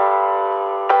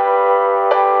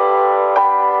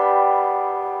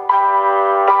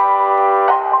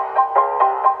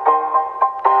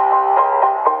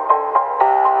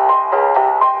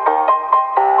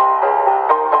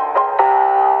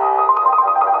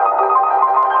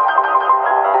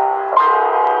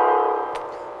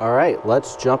 All right,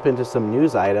 let's jump into some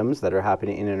news items that are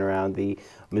happening in and around the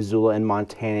Missoula and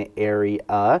Montana area.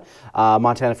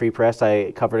 Montana Free Press,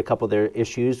 I covered a couple of their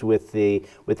issues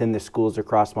within the schools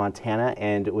across Montana,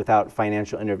 and without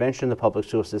financial intervention, the public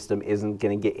school system isn't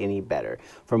going to get any better.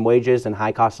 From wages and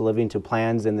high cost of living to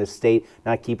plans in the state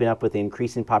not keeping up with the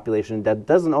increasing population, that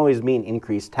doesn't always mean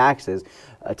increased taxes,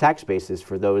 tax bases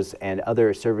for those and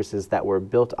other services that were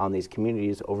built on these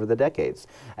communities over the decades.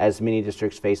 As many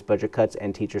districts face budget cuts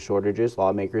and teacher shortages,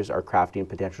 lawmakers are crafting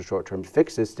potential short-term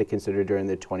fixes to consider during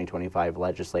the 2025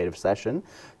 legislative session,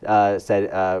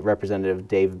 said Representative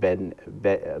Dave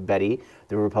Betty,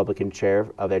 the Republican chair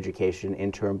of Education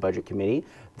Interim Budget Committee.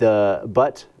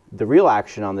 But the real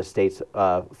action on the state's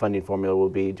funding formula will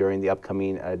be during the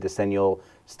upcoming decennial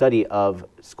study of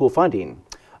school funding.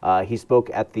 He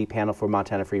spoke at the panel for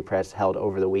Montana Free Press held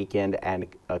over the weekend, and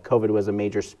COVID was a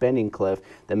major spending cliff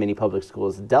that many public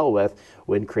schools dealt with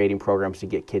when creating programs to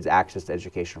get kids access to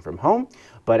education from home.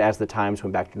 But as the times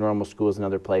went back to normal, schools and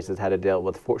other places had to deal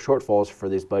with shortfalls for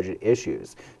these budget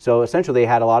issues. So essentially they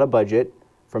had a lot of budget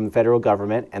from the federal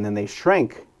government, and then they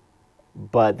shrank,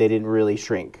 but they didn't really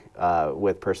shrink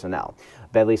with personnel.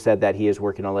 Bedley said that he is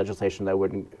working on legislation that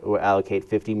would allocate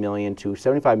 $50 million to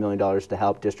 $75 million to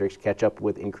help districts catch up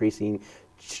with increasing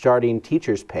starting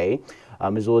teachers' pay.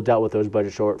 Missoula dealt with those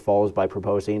budget shortfalls by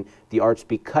proposing the arts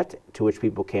be cut, to which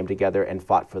people came together and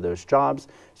fought for those jobs.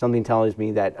 Something tells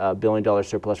me that $1 billion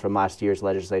surplus from last year's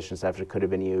legislation session could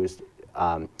have been used.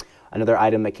 Another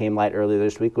item that came light earlier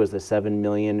this week was the $7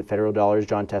 million federal dollars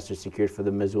John Tester secured for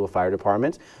the Missoula Fire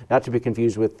Department. Not to be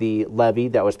confused with the levy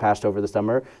that was passed over the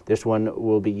summer. This one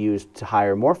will be used to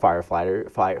hire more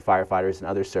firefighters and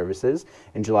other services.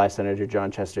 In July, Senator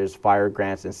John Chester's Fire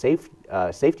Grants and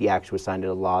Safety Act was signed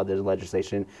into law. The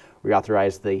legislation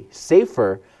reauthorized the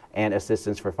SAFER and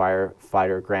Assistance for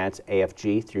Firefighter Grants,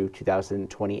 AFG, through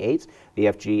 2028. The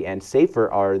AFG and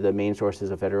SAFER are the main sources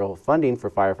of federal funding for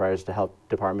firefighters to help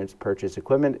departments purchase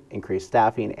equipment, increase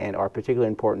staffing, and are particularly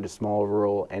important to small,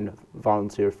 rural, and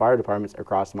volunteer fire departments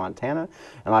across Montana.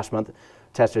 And last month,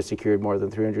 Tester secured more than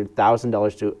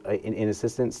 $300,000 in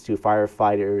assistance to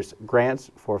firefighters grants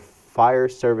for Fire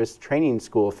Service Training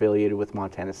School affiliated with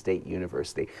Montana State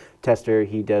University. Tester,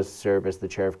 he does serve as the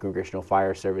chair of Congressional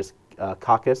Fire Service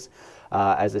Caucus.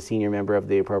 As a senior member of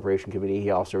the Appropriation Committee,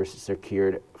 he also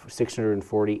secured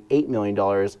 $648 million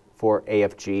for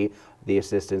AFG, the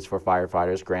Assistance for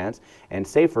Firefighters Grants, and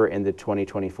SAFER in the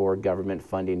 2024 government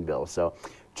funding bill. So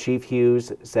Chief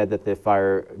Hughes said that the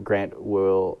fire grant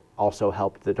will also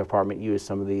help the department use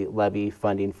some of the levy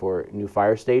funding for new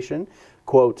fire station.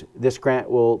 Quote, this grant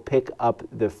will pick up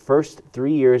the first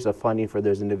 3 years of funding for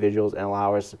those individuals and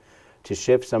allow us to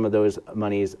shift some of those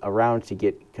monies around to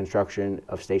get construction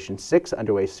of Station 6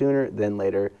 underway sooner than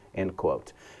later, end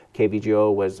quote.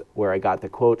 KVGO was where I got the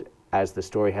quote, as the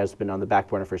story has been on the back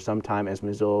burner for some time, as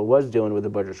Missoula was dealing with the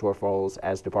budget shortfalls,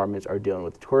 as departments are dealing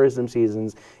with tourism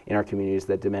seasons in our communities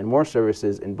that demand more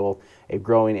services in both a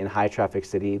growing and high-traffic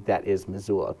city that is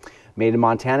Missoula. Made in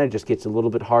Montana just gets a little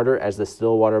bit harder as the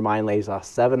Stillwater mine lays off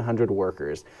 700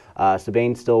 workers.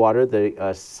 Sabine Stillwater,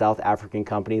 the South African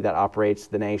company that operates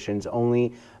the nation's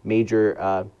only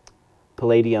major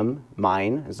palladium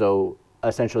mine. So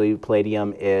essentially,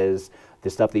 palladium is the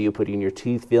stuff that you put in your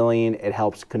teeth filling. It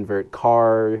helps convert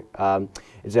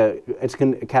it's a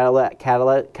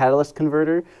catalyst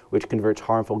converter, which converts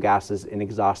harmful gases and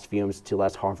exhaust fumes to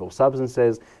less harmful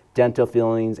substances, dental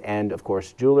fillings, and of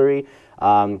course jewelry.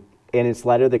 In its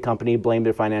letter, the company blamed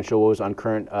their financial woes on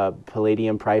current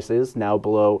palladium prices, now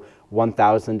below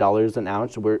 $1,000 an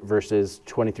ounce versus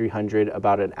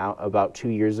 $2,300 about 2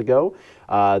 years ago.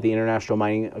 The international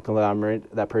mining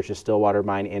conglomerate that purchased Stillwater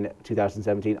Mine in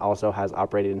 2017 also has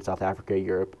operated in South Africa,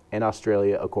 Europe, and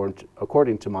Australia,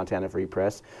 according to Montana Free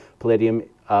Press. Palladium,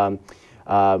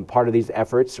 part of these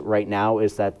efforts right now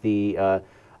is that the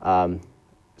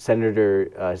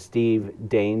Senator Steve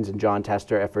Daines and John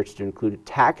Tester efforts to include a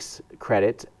tax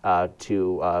credit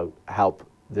to help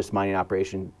this mining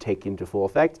operation take into full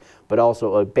effect, but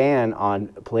also a ban on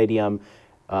palladium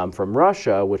from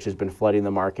Russia, which has been flooding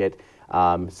the market.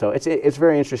 So it's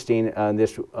very interesting.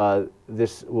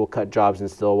 This will cut jobs in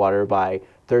Stillwater by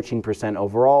 13%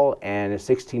 overall and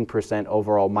 16%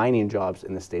 overall mining jobs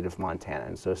in the state of Montana.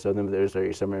 And so those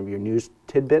are some of your news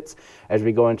tidbits as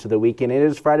we go into the weekend. It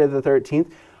is Friday the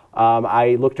 13th.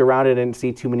 I looked around and didn't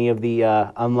see too many of the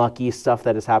unlucky stuff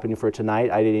that is happening for tonight.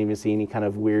 I didn't even see any kind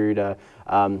of weird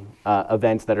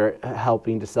events that are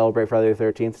helping to celebrate Friday the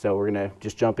 13th. So we're going to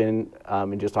just jump in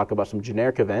and just talk about some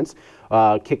generic events.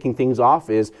 Kicking things off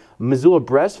is Missoula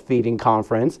Breastfeeding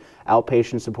Conference.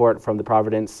 Outpatient support from the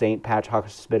Providence St. Patch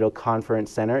Hospital Conference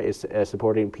Center is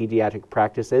supporting pediatric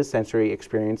practices, sensory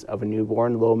experience of a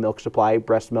newborn, low milk supply,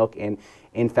 breast milk, and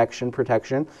infection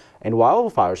protection, and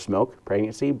wildfire smoke,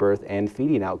 pregnancy, birth, and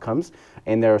feeding outcomes.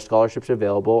 And there are scholarships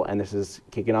available, and this is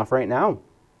kicking off right now.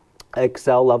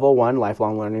 Excel Level 1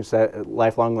 Lifelong Learning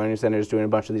Center is doing a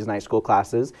bunch of these night school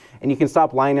classes, and you can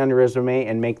stop lying on your resume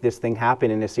and make this thing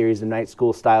happen in a series of night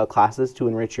school style classes to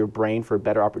enrich your brain for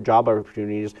better job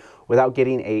opportunities without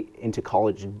getting into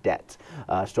college debt.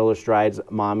 Stroller Strides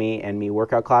Mommy and Me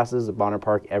workout classes at Bonner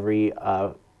Park every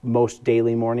most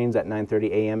daily mornings at 9:30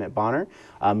 a.m. at Bonner.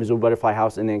 Missoula Butterfly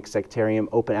House and Insectarium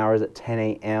open hours at 10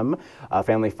 a.m.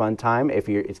 Family fun time. If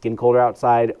it's getting colder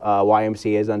outside,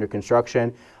 YMCA is under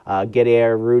construction. Get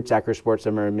Air, Roots, Acro Sports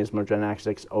Summer, and Mismo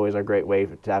Gymnastics always are a great way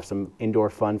to have some indoor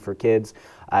fun for kids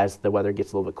as the weather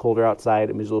gets a little bit colder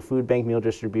outside. Missoula Food Bank meal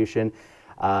distribution,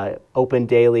 open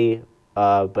daily,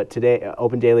 but today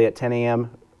open daily at 10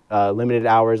 a.m. Limited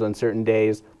hours on certain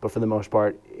days, but for the most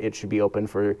part, it should be open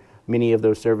for many of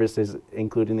those services,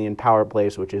 including the Empower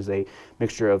Place, which is a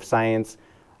mixture of science,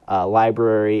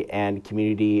 library, and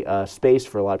community space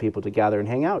for a lot of people to gather and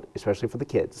hang out, especially for the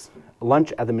kids.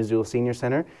 Lunch at the Missoula Senior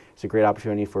Center is a great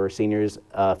opportunity for seniors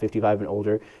 55 and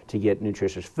older to get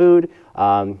nutritious food,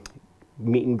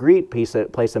 meet and greet,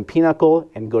 play some pinochle,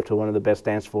 and go to one of the best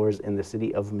dance floors in the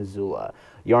city of Missoula.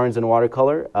 Yarns and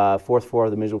Watercolor, 4th floor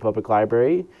of the Missoula Public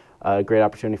Library. A great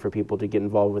opportunity for people to get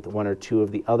involved with one or two of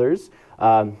the others.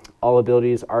 All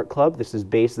Abilities Art Club. This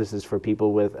is for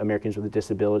people with Americans with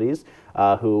disabilities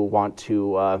who want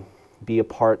to be a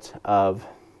part of,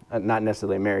 not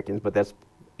necessarily Americans, but that's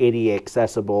ADA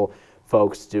accessible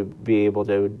folks to be able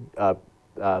to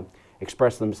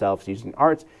express themselves using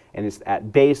arts. And it's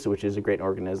at BASE, which is a great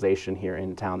organization here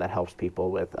in town that helps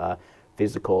people with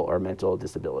physical or mental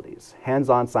disabilities.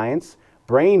 Hands-on Science.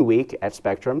 Brain Week at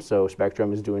Spectrum. So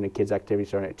Spectrum is doing a kids activity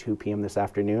starting at 2 p.m. this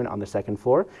afternoon on the second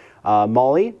floor.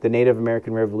 Molly, the Native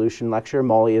American Revolution lecture.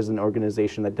 Molly is an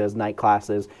organization that does night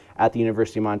classes at the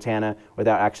University of Montana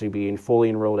without actually being fully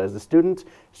enrolled as a student.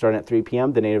 Starting at 3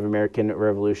 p.m., the Native American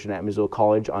Revolution at Missoula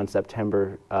College on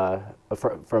September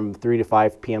from 3 to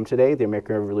 5 p.m. today. The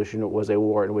American Revolution was a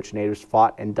war in which natives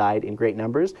fought and died in great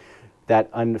numbers that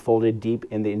unfolded deep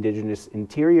in the indigenous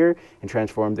interior and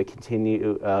transformed the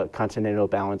continental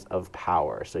balance of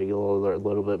power. So you'll learn a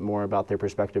little bit more about their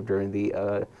perspective during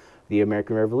the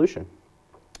American Revolution.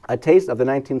 A taste of the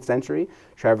 19th century.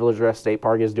 Travelers Rest State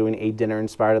Park is doing a dinner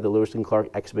inspired of the Lewis and Clark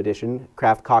expedition.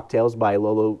 Craft cocktails by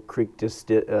Lolo Creek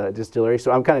Distillery.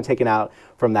 So I'm kind of taken out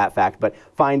from that fact, but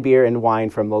fine beer and wine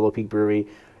from Lolo Peak Brewery.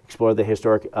 Explore the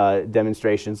historic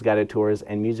demonstrations, guided tours,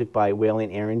 and music by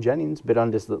Wailing Aaron Jennings. Bid on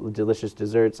delicious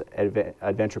desserts,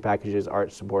 adventure packages,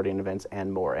 art supporting events,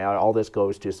 and more. And all this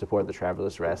goes to support the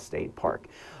Travelers Rest State Park.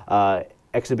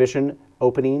 Exhibition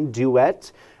opening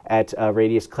duet at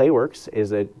Radius Clayworks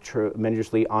is a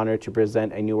tremendously honored to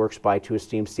present a new works by two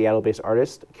esteemed Seattle-based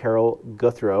artists, Carol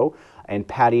Guthrow and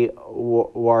Patty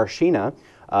Warshina,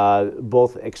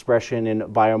 both expression in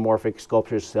biomorphic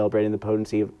sculptures celebrating the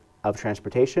potency of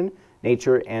transportation,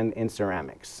 nature, and in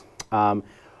ceramics.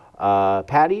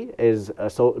 Patty is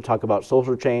talk about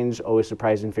social change, always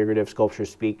surprising figurative sculptures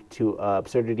speak to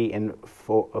absurdity and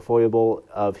foible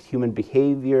of human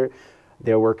behavior.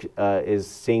 Their work is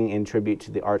sing in tribute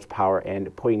to the art's power and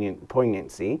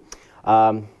poignancy.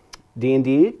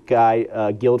 D&D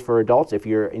Guild for Adults. If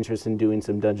you're interested in doing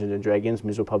some Dungeons and Dragons,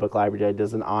 Missoula Public Library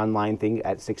does an online thing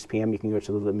at 6 p.m. You can go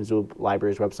to the Missoula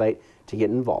Library's website to get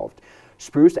involved.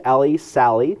 Spruce Alley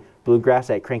Sally, Bluegrass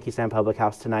at Cranky Sam Public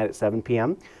House tonight at 7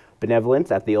 p.m.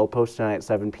 Benevolence at the Old Post tonight at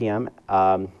 7 p.m.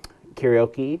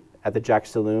 Karaoke at the Jack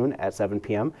Saloon at 7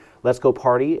 p.m. Let's Go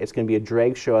Party. It's going to be a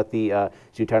drag show at the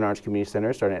Zootown Arts Community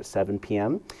Center starting at 7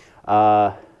 p.m.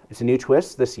 It's a new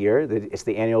twist this year. It's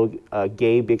the annual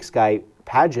Gay Big Sky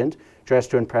pageant. Dress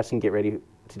to impress and get ready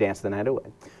to dance the night away.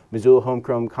 Missoula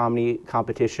Homegrown Comedy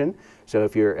Competition. So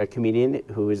if you're a comedian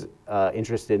who is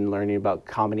interested in learning about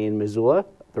comedy in Missoula,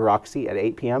 the Roxy at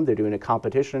 8 p.m. They're doing a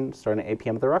competition starting at 8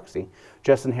 p.m. at the Roxy.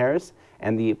 Justin Harris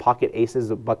and the Pocket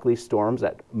Aces of Buckley Storms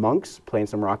at Monks, playing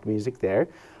some rock music there.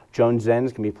 Joan Zen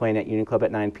is going to be playing at Union Club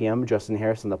at 9 p.m. Justin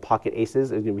Harris and the Pocket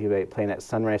Aces is going to be playing at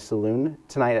Sunrise Saloon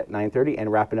tonight at 9:30, and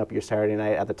wrapping up your Saturday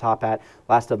night at the Top Hat.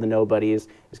 Last of the Nobodies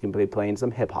is going to be playing some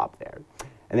hip hop there.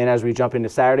 And then as we jump into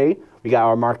Saturday, we got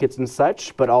our markets and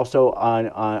such, but also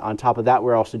on top of that,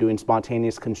 we're also doing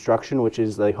Spontaneous Construction, which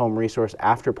is the home resource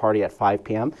after party at 5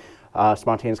 p.m.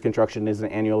 Spontaneous Construction is an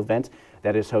annual event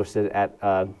that is hosted at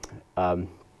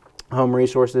Home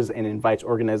Resources and invites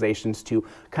organizations to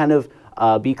kind of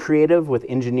be creative with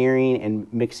engineering and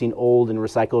mixing old and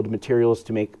recycled materials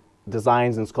to make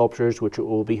designs and sculptures, which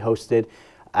will be hosted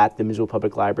at the Missoula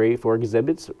Public Library for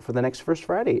exhibits for the next First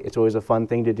Friday. It's always a fun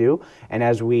thing to do. And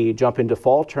as we jump into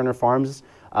fall, Turner Farms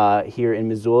here in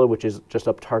Missoula, which is just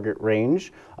up Target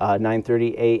Range,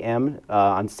 9:30 a.m.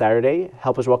 On Saturday.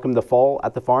 Help us welcome the fall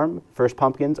at the farm. First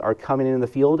pumpkins are coming in the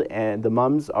field and the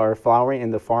mums are flowering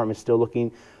and the farm is still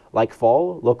looking like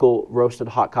fall. Local roasted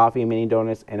hot coffee, mini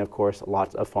donuts, and of course,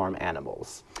 lots of farm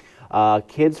animals.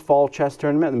 Kids Fall Chess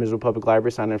Tournament at the Missoula Public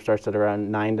Library. Sign-up starts at around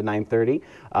 9 to 9:30,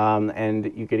 and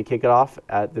you get to kick it off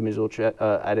at the Missoula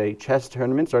at a chess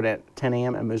tournament starting at 10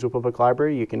 a.m. at Missoula Public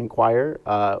Library. You can inquire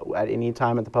at any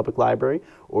time at the public library,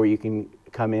 or you can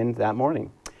come in that morning.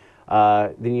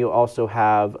 Then you also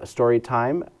have a story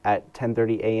time at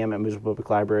 10:30 a.m. at Missoula Public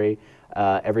Library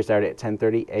every Saturday at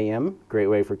 10:30 a.m. Great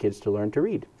way for kids to learn to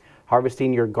read.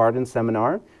 Harvesting Your Garden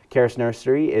Seminar. Karis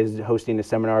Nursery is hosting a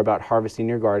seminar about harvesting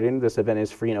your garden. This event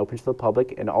is free and open to the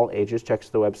public and all ages. Check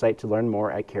the website to learn more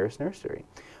at Karis Nursery.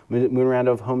 Moon Round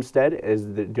of Homestead is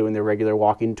doing their regular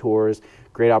walking tours.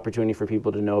 Great opportunity for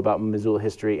people to know about Missoula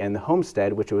history and the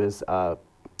homestead, which was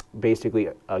basically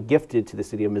gifted to the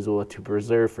city of Missoula to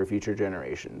preserve for future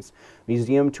generations.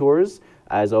 Museum tours,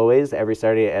 as always, every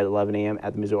Saturday at 11 a.m.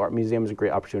 at the Missoula Art Museum is a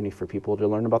great opportunity for people to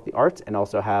learn about the arts and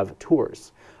also have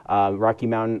tours. Rocky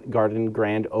Mountain Garden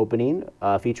Grand Opening,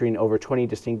 featuring over 20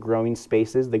 distinct growing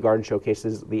spaces. The garden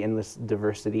showcases the endless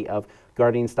diversity of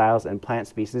gardening styles and plant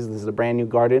species. This is a brand new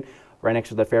garden right next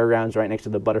to the fairgrounds, right next to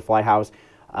the Butterfly House.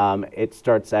 It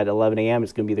starts at 11 a.m.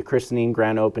 It's going to be the christening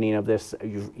grand opening of this.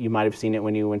 You might have seen it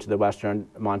when you went to the Western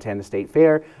Montana State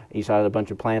Fair. You saw a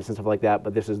bunch of plants and stuff like that,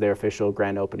 but this is their official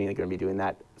grand opening. They're going to be doing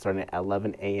that starting at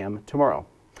 11 a.m. tomorrow.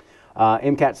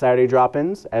 MCAT Saturday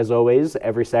drop-ins, as always,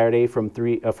 every Saturday from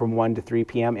 1 to 3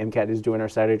 p.m. MCAT is doing our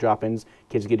Saturday drop-ins.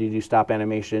 Kids get to do stop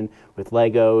animation with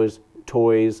Legos,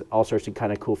 toys, all sorts of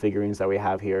kind of cool figurines that we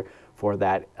have here for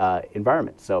that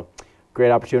environment. So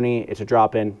great opportunity. It's a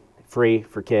drop-in, free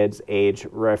for kids age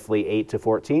roughly 8 to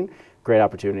 14. Great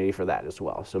opportunity for that as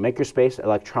well. So Makerspace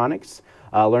Electronics.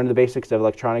 Learn the basics of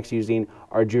electronics using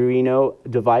Arduino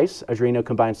device. Arduino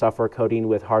combines software coding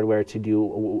with hardware to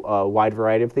do a wide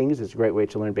variety of things. It's a great way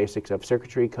to learn basics of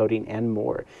circuitry, coding, and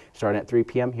more. Starting at 3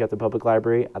 p.m. here at the Public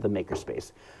Library at the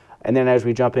Makerspace. And then as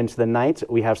we jump into the night,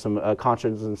 we have some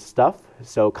concerts and stuff.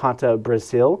 So Canta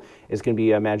Brazil is going to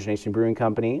be Imagination Brewing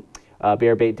Company.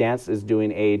 Bear Bait Dance is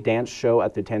doing a dance show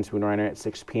at the 10 Spoon Runner at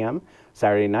 6 p.m.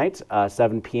 Saturday night.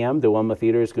 7 p.m. the Wilma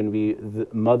Theater is going to be the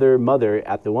Mother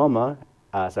at the Wilma,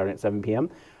 starting at 7 p.m.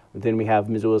 Then we have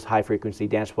Missoula's High Frequency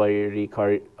Dance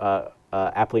Party,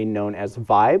 aptly known as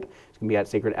Vibe. It's going to be at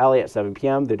Sacred Alley at 7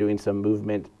 p.m. They're doing some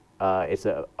movement. It's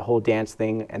a whole dance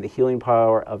thing and the healing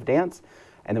power of dance.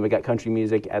 And then we got country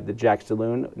music at the Jack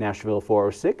Saloon, Nashville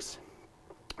 406.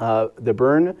 The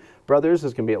Byrne Brothers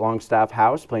is going to be at Longstaff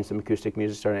House, playing some acoustic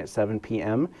music starting at 7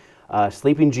 p.m.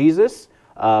 Sleeping Jesus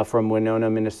from Winona,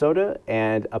 Minnesota,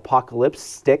 and Apocalypse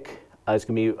Stick is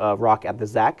going to be rock at the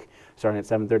Zac, starting at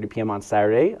 7:30 p.m. on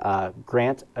Saturday.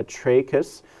 Grant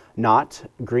Atracus, Not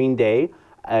Green Day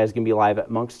is going to be live at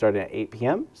Monk starting at 8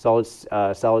 p.m. Solid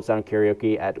Sound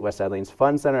Karaoke at West Side Lanes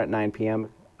Fun Center at 9 p.m.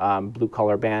 Blue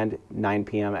Collar Band, 9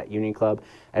 p.m. at Union Club.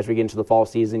 As we get into the fall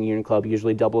season, Union Club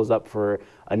usually doubles up for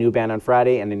a new band on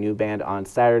Friday and a new band on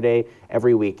Saturday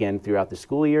every weekend throughout the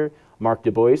school year. Mark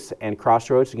Du Bois and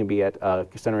Crossroads is going to be at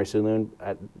Sunrise Saloon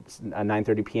at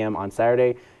 9:30 p.m. on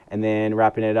Saturday. And then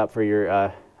wrapping it up for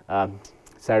your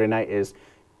Saturday night is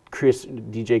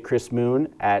DJ Chris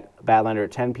Moon at Badlander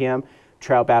at 10 p.m.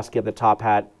 Trout Basket at the Top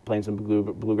Hat, playing some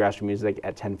bluegrass music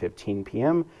at 10:15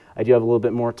 p.m. I do have a little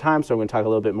bit more time, so I'm going to talk a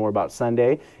little bit more about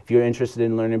Sunday. If you're interested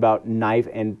in learning about knife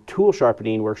and tool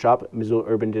sharpening workshop, Missoula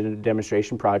Urban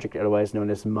Demonstration Project, otherwise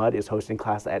known as MUD, is hosting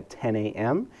class at 10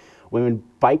 a.m. Women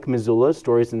Bike Missoula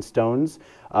Stories and Stones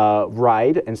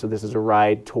ride, and so this is a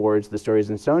ride towards the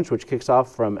Stories and Stones, which kicks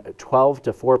off from 12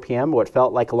 to 4 p.m. What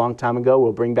felt like a long time ago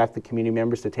will bring back the community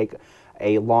members to take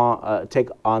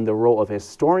on the role of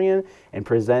historian and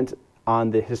present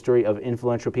on the history of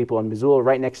influential people in Missoula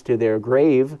right next to their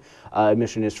grave.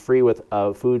 Admission is free with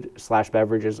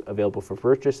food/beverages available for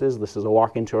purchases. This is a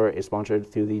walk-in tour. It's sponsored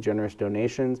through the generous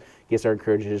donations. Guests are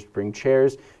encouraged to bring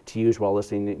chairs to use while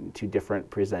listening to different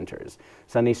presenters.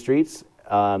 Sunday Streets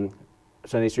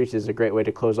is a great way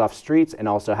to close off streets and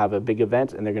also have a big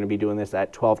event, and they're going to be doing this at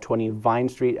 1220 Vine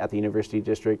Street at the University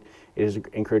District. It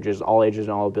encourages all ages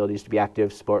and all abilities to be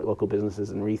active, support local businesses,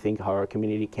 and rethink how our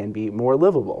community can be more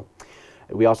livable.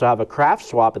 We also have a craft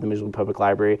swap at the Missoula Public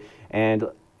Library, and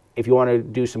if you want to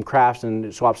do some crafts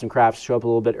and swap some crafts, show up a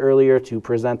little bit earlier to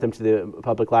present them to the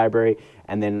public library,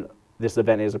 and then this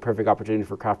event is a perfect opportunity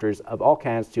for crafters of all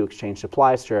kinds to exchange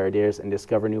supplies, share ideas, and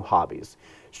discover new hobbies.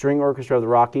 String Orchestra of the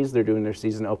Rockies, they're doing their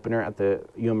season opener at the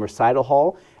Recital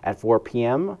Hall at 4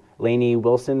 p.m. Lainey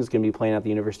Wilson is going to be playing at the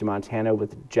University of Montana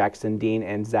with Jackson Dean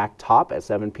and Zach Top at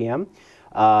 7 p.m.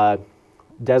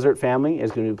 Desert Family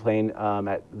is going to be playing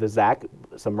at the Zac,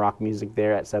 some rock music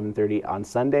there at 7:30 on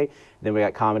Sunday. Then we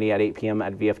got comedy at 8 p.m.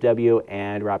 at VFW,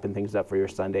 and wrapping things up for your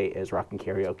Sunday is rock and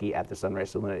karaoke at the Sunrise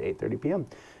Saloon at 8:30 p.m.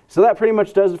 So that pretty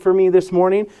much does it for me this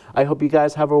morning. I hope you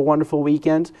guys have a wonderful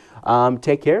weekend.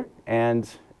 Take care, and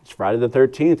it's Friday the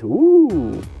 13th.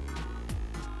 Woo!